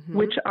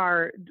 which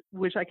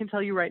I can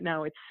tell you right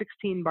now, it's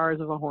 16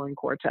 bars of a horn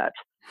quartet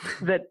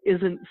that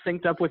isn't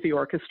synced up with the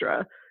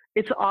orchestra.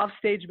 It's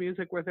offstage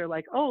music where they're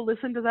like, oh,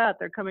 listen to that.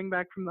 They're coming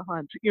back from the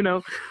hunt, you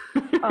know?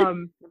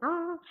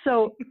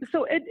 So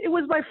it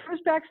was my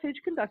first backstage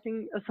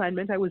conducting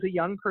assignment. I was a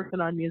young person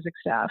on music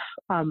staff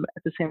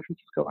at the San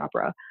Francisco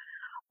Opera.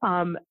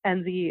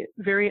 And the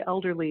very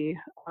elderly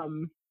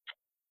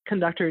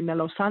conductor,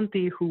 Nello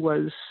Santi, who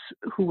was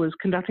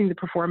conducting the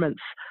performance,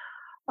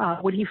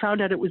 when he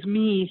found out it was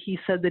me, he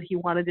said that he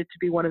wanted it to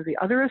be one of the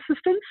other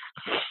assistants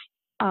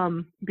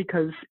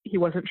because he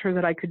wasn't sure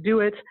that I could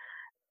do it.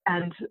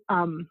 And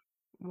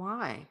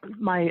why?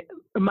 My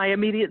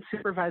immediate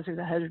supervisor,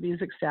 the head of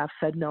music staff,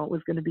 said no, it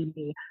was going to be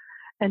me.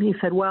 And he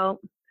said, well,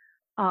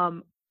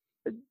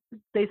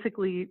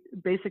 basically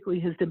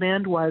his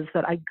demand was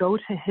that I go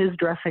to his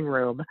dressing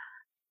room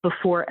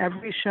before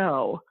every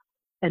show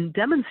and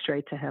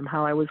demonstrate to him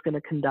how I was going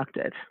to conduct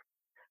it.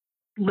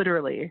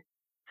 Literally,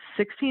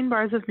 16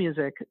 bars of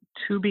music,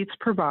 2 beats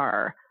per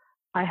bar.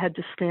 I had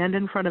to stand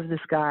in front of this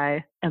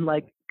guy and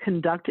like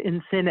conduct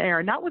in thin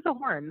air, not with the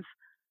horns.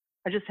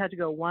 I just had to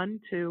go 1,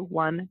 2,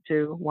 1,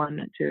 2,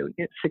 1, 2,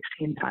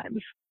 16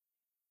 times.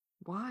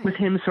 Why? With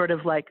him sort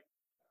of like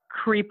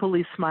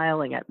creepily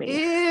smiling at me.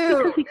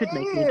 Because he could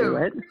make me do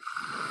it.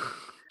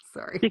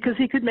 Sorry. Because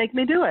he could make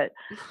me do it.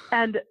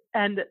 And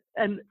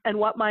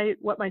what my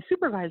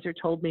supervisor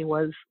told me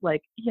was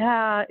like,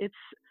 yeah, it's,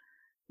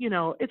 you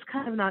know, it's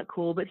kind of not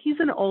cool, but he's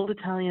an old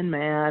Italian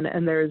man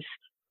and there's,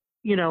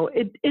 you know,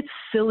 it's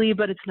silly,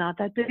 but it's not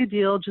that big a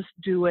deal. Just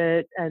do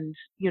it. And,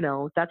 you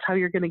know, that's how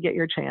you're going to get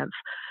your chance.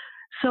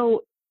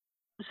 So,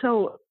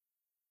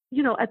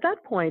 you know, at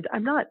that point,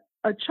 I'm not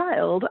a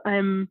child.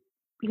 I'm,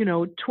 you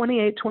know,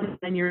 28,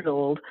 29 years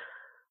old.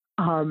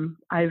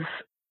 I've,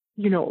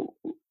 you know,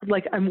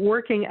 like I'm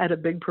working at a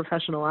big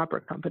professional opera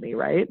company,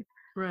 right?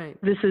 Right.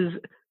 This is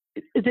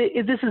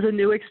a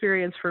new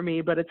experience for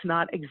me, but it's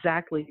not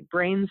exactly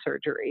brain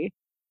surgery.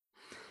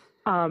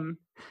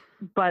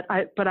 But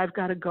I've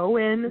got to go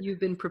in.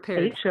 You've been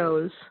prepared. 8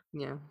 shows.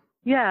 Yeah.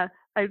 Yeah.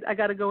 I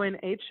got to go in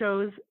 8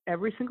 shows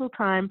every single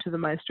time to the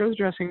maestro's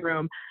dressing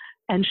room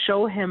and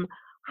show him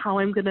how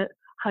I'm going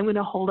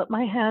to hold up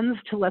my hands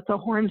to let the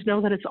horns know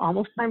that it's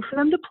almost time for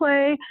them to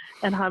play,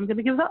 and how I'm going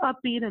to give the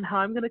upbeat, and how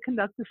I'm going to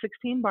conduct the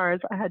 16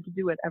 bars. I had to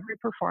do it every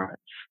performance.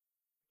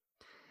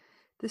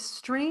 The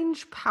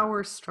strange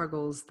power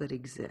struggles that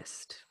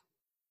exist.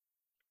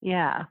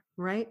 Yeah.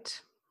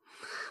 Right?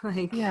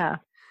 Like, yeah.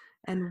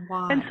 And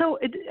why? And so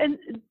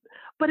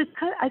but it's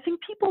kind of, I think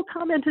people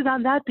commented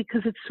on that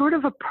because it's sort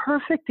of a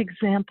perfect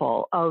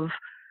example of,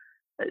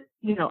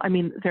 you know, I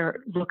mean,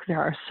 there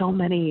are so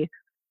many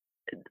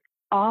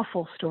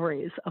awful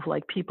stories of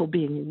like people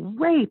being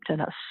raped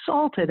and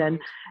assaulted and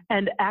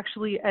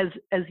actually, as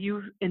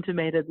you've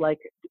intimated, like,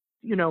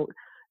 you know,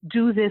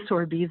 do this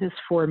or be this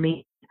for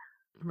me,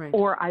 right,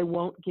 or I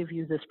won't give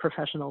you this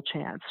professional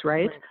chance,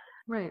 right?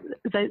 Right.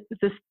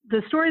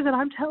 The story that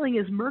I'm telling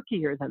is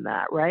murkier than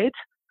that, right?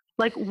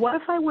 Like, what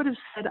if I would have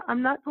said,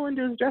 I'm not going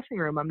to his dressing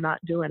room, I'm not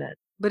doing it?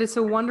 But it's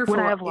a wonderful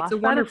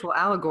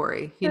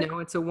allegory, you know,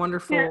 it's a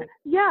wonderful.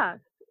 Yeah.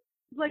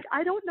 Like,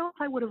 I don't know if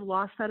I would have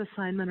lost that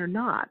assignment or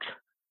not.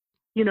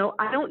 You know,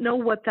 I don't know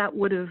what that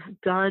would have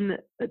done.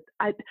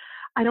 I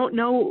don't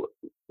know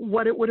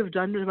what it would have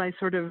done to my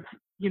sort of,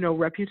 you know,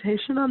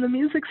 reputation on the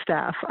music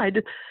staff.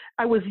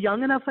 I was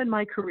young enough in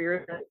my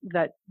career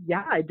that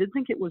yeah, I did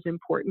think it was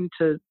important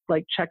to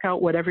like check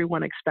out what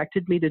everyone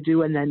expected me to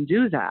do and then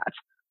do that,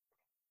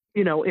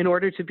 you know, in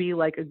order to be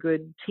like a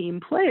good team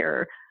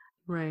player.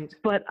 Right.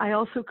 But I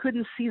also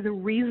couldn't see the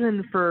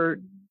reason for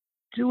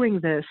doing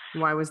this.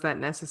 Why was that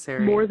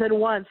necessary? More than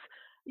once.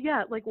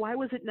 Yeah, like, why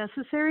was it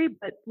necessary?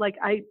 But like,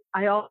 I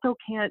also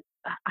can't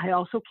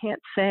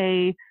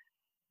say,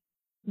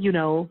 you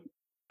know,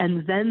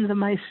 and then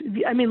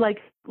I mean, like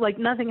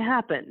nothing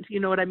happened. You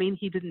know what I mean?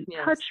 He didn't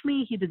touch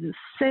me. He didn't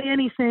say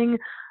anything.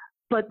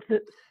 But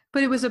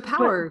But it was a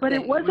power but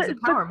thing. it wasn't, it was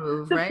a power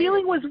move, the right?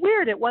 feeling was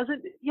weird. It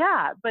wasn't,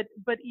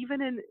 but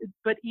even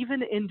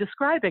in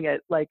describing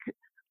it, like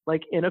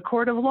in a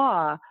court of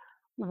law,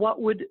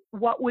 what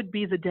would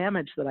be the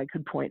damage that I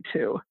could point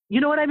to?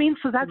 You know what I mean?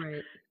 So that's,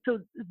 right. So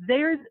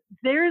there's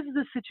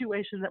the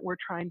situation that we're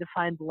trying to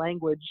find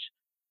language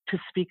to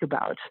speak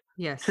about.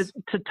 Yes.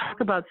 To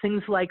talk about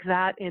things like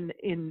that in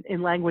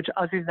language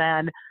other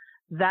than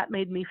that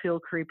made me feel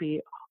creepy.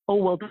 Oh,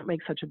 well, don't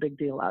make such a big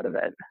deal out of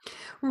it.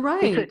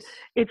 Right.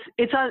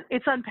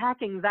 It's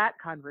unpacking that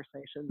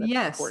conversation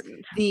that's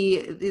important.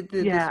 The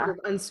sort of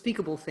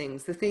unspeakable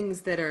things, the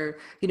things that are,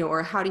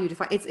 or how do you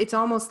define, it's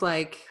almost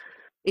like,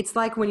 it's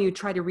like when you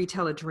try to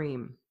retell a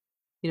dream.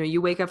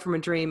 You wake up from a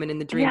dream, and in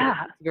the dream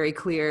it's very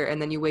clear,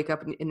 and then you wake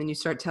up and then you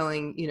start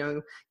telling,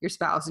 your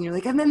spouse, and you're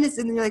like, and then this,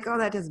 and then you're like, oh,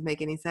 that doesn't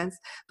make any sense.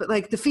 But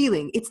like it's the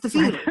feeling. It's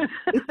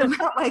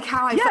about like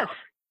how I felt.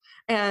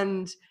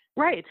 And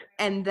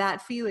and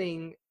that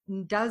feeling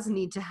does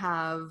need to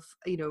have,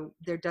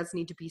 there does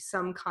need to be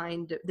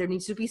there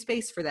needs to be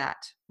space for that,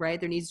 right?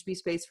 There needs to be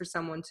space for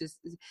someone to,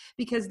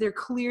 because there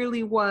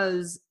clearly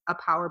was a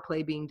power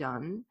play being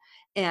done,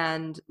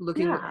 and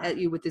looking at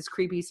you with this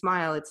creepy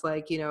smile. It's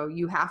like,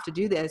 you have to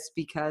do this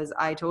because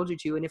I told you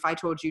to. And if I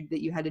told you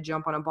that you had to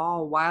jump on a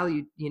ball while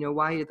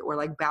or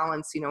like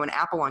balance, an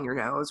apple on your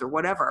nose or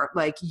whatever,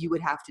 like you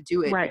would have to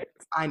do it. Right.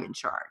 Because I'm in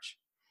charge.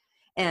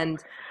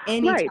 And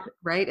anytime,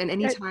 right? And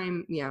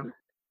anytime,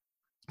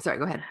 Sorry,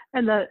 go ahead.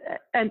 And the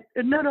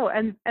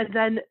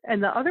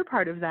other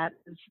part of that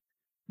is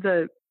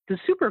the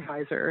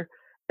supervisor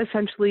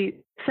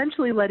essentially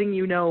letting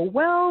you know,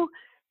 well,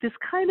 this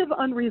kind of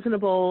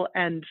unreasonable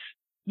and,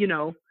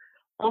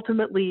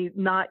 ultimately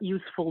not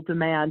useful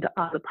demand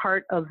on the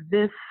part of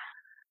this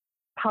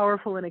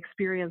powerful and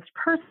experienced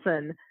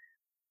person,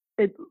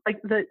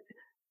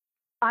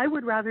 I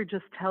would rather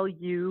just tell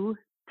you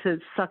to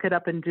suck it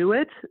up and do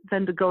it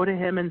than to go to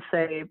him and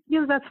say,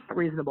 that's not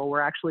reasonable.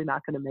 We're actually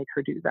not going to make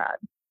her do that.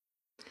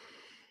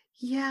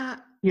 Yeah.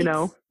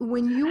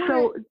 When you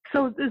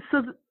so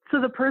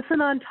the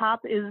person on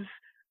top is,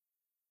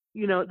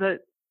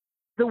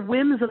 the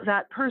whims of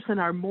that person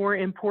are more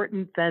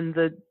important than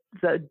the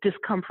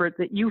discomfort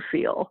that you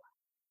feel.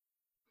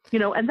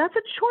 And that's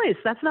a choice.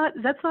 That's not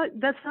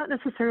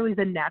necessarily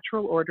the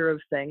natural order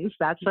of things.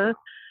 That's a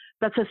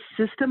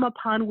system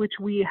upon which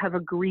we have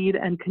agreed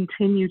and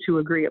continue to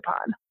agree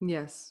upon.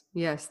 Yes.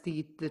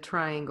 The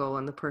triangle,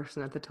 and the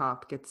person at the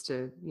top gets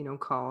to,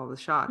 call the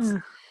shots. Yeah.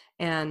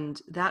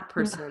 And that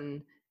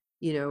person,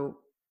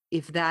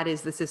 if that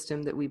is the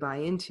system that we buy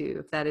into,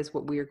 if that is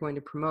what we are going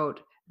to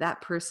promote,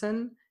 that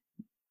person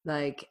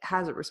like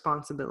has a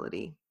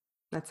responsibility.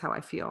 That's how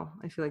I feel.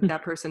 I feel like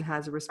that person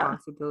has a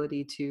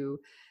responsibility to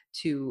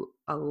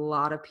a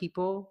lot of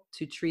people,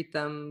 to treat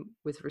them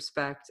with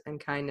respect and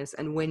kindness.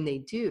 And when they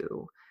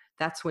do,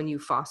 that's when you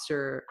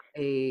foster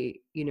a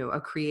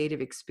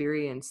creative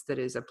experience that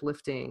is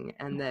uplifting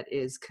and that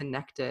is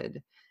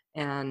connected,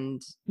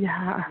 and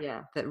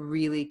that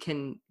really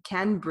can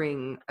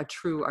bring a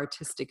true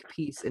artistic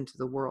piece into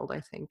the world, I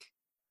think.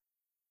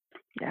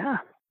 Yeah.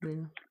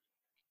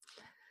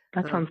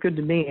 That sounds good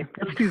to me.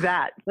 Let's do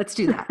that.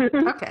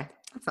 Okay.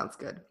 That sounds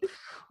good.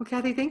 Well,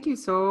 Kathy, thank you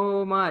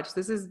so much.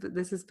 This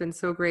has been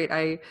so great.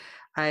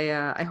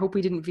 I hope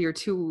we didn't veer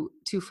too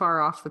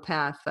far off the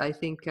path. I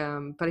think,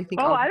 but I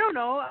think. Oh, I don't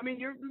know. I mean,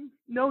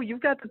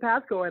 you've got the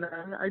path going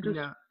on.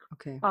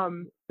 Okay.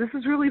 This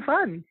is really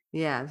fun.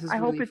 Yeah, this is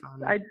really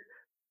fun.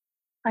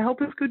 I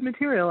hope it's good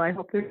material. I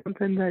hope there's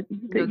something that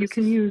you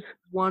can use.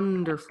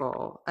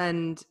 Wonderful.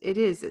 And it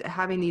is,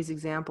 having these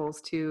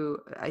examples too,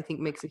 I think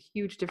makes a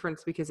huge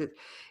difference, because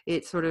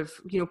it sort of,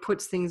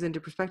 puts things into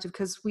perspective,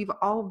 because we've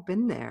all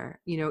been there,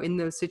 in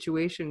those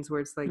situations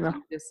where it's like,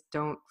 you just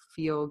don't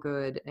feel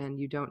good and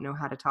you don't know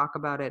how to talk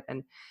about it,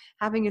 and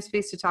having a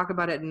space to talk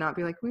about it and not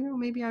be like, well,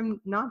 maybe I'm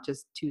not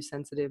just too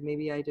sensitive.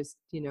 Maybe I just,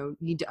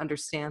 need to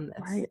understand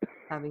this. Right.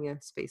 Having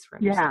a space for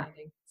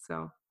understanding.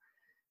 So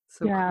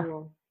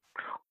cool.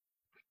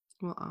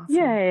 Well, awesome.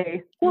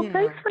 Yay. Well,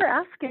 thanks for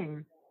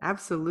asking.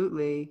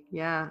 Absolutely.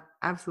 Yeah,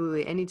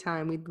 absolutely.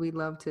 Anytime. We'd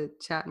love to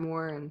chat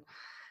more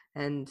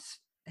and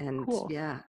cool. Yeah,